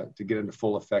to get into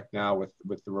full effect now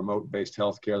with the remote-based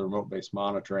healthcare, the remote-based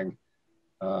monitoring,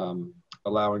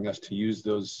 allowing us to use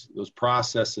those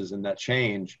processes and that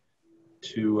change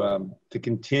to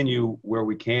continue where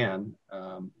we can,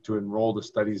 to enroll the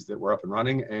studies that were up and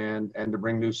running and to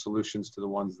bring new solutions to the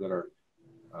ones that are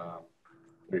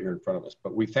here in front of us.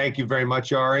 But we thank you very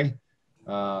much, Ari,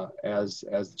 as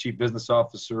the Chief Business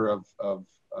Officer of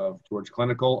George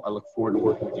Clinical. I look forward to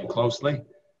working with you closely.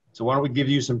 So why don't we give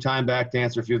you some time back to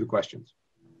answer a few of the questions.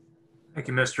 Thank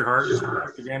you, Mr. Hart.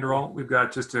 Dr. VanderWalde, we've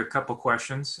got just a couple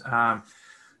questions.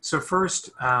 So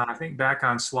first, I think back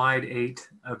on slide 8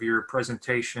 of your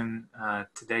presentation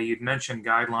today, you'd mentioned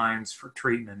guidelines for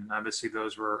treatment, and obviously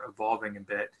those were evolving a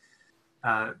bit.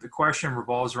 The question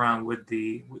revolves around, would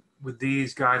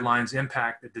these guidelines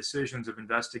impact the decisions of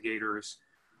investigators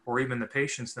or even the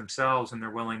patients themselves and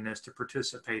their willingness to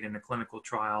participate in a clinical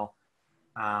trial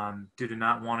due to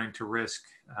not wanting to risk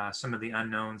some of the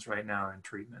unknowns right now in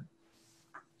treatment?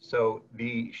 So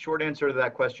the short answer to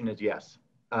that question is yes.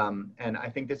 And I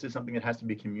think this is something that has to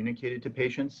be communicated to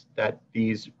patients, that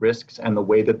these risks and the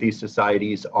way that these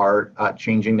societies are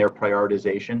changing their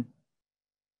prioritization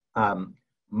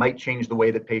might change the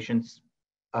way that patients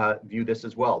view this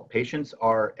as well. Patients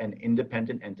are an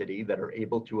independent entity that are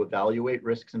able to evaluate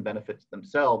risks and benefits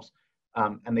themselves,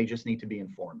 and they just need to be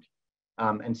informed.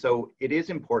 And so it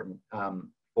is important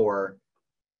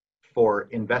for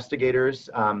investigators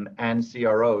and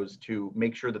CROs to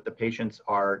make sure that the patients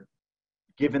are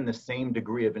given the same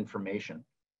degree of information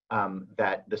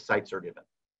that the sites are given.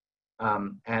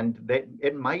 And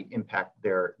it might impact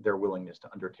their willingness to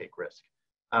undertake risk.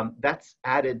 That's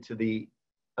added to the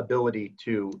ability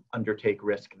to undertake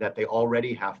risk that they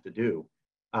already have to do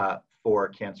for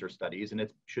cancer studies, and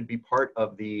it should be part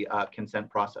of the consent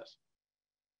process.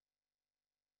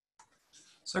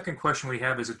 Second question we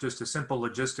have is just a simple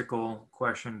logistical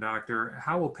question, Doctor.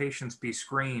 How will patients be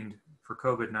screened for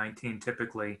COVID-19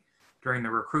 typically during the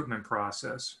recruitment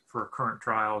process for current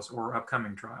trials or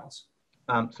upcoming trials?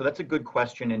 So that's a good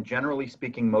question. And generally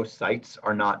speaking, most sites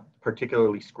are not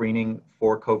particularly screening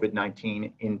for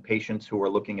COVID-19 in patients who are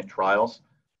looking at trials.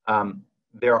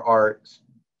 There are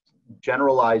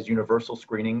generalized universal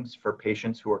screenings for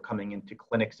patients who are coming into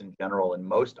clinics in general, and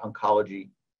most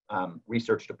oncology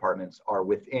research departments are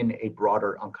within a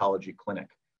broader oncology clinic.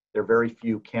 There are very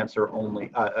few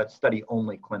cancer-only,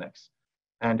 study-only clinics.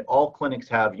 And all clinics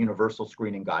have universal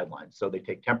screening guidelines. So they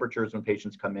take temperatures when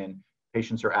patients come in.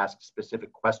 Patients are asked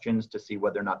specific questions to see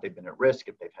whether or not they've been at risk,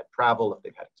 if they've had travel, if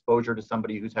they've had exposure to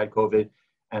somebody who's had COVID,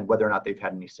 and whether or not they've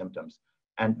had any symptoms.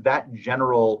 And that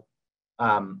general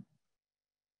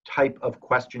type of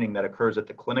questioning that occurs at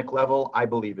the clinic level, I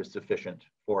believe, is sufficient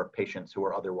for patients who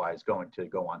are otherwise going to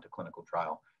go on to clinical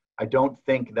trial. I don't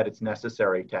think that it's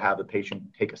necessary to have a patient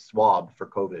take a swab for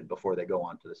COVID before they go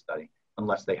on to the study,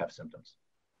 unless they have symptoms.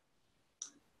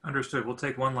 Understood. We'll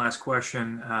take one last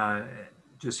question,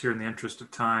 just here in the interest of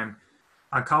time.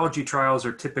 Oncology trials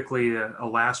are typically a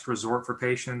last resort for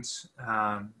patients,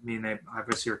 meaning they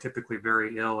obviously are typically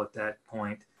very ill at that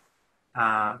point.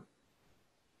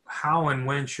 How and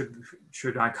when should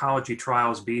oncology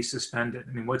trials be suspended?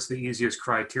 I mean, what's the easiest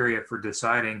criteria for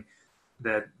deciding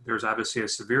that there's obviously a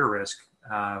severe risk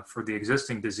for the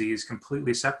existing disease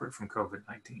completely separate from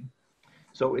COVID-19?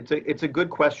 So it's a good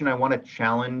question. I want to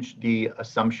challenge the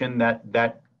assumption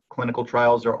that clinical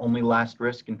trials are only last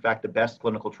risk. In fact, the best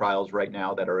clinical trials right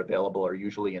now that are available are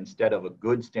usually instead of a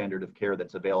good standard of care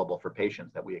that's available for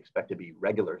patients that we expect to be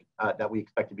that we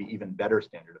expect to be even better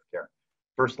standard of care.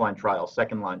 First-line trials,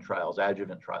 second-line trials,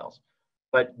 adjuvant trials.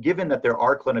 But given that there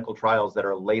are clinical trials that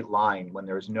are late line when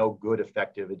there's no good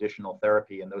effective additional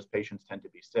therapy and those patients tend to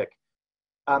be sick,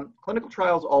 clinical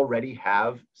trials already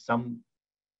have some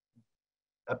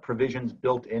provisions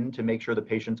built in to make sure the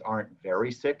patients aren't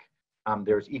very sick.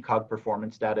 There's ECOG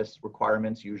performance status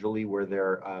requirements usually where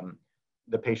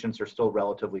the patients are still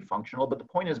relatively functional, but the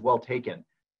point is well taken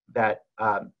that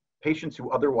patients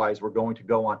who otherwise were going to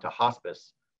go on to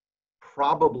hospice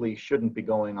probably shouldn't be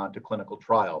going on to clinical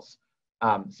trials.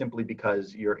 Simply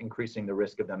because you're increasing the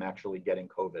risk of them actually getting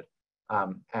COVID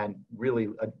and really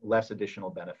less additional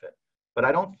benefit. But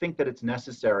I don't think that it's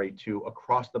necessary to,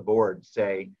 across the board,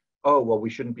 say, oh, well, we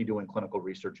shouldn't be doing clinical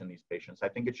research in these patients. I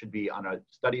think it should be on a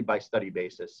study-by-study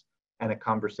basis and a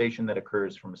conversation that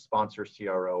occurs from a sponsor,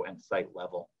 CRO, and site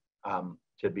level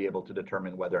to be able to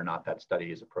determine whether or not that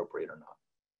study is appropriate or not.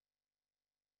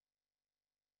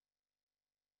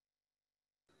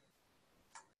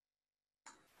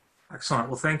 Excellent.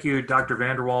 Well, thank you, Dr.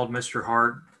 VanderWalde, Mr.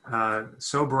 Hart.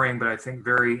 Sobering, but I think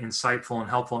very insightful and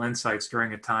helpful insights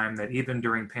during a time that even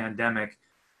during pandemic,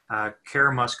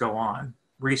 care must go on,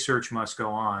 research must go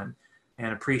on,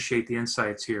 and appreciate the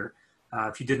insights here.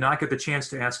 If you did not get the chance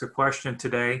to ask a question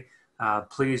today,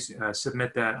 please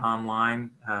submit that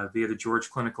online via the George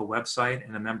Clinical website,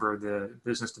 and a member of the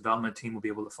business development team will be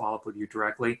able to follow up with you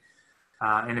directly.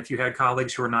 And if you had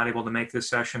colleagues who are not able to make this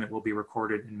session, it will be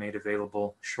recorded and made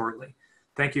available shortly.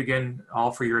 Thank you again all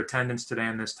for your attendance today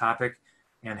on this topic,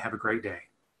 and have a great day.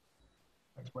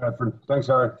 Thanks, Bradford. Thanks,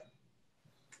 Ari.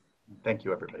 Thank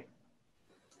you, everybody.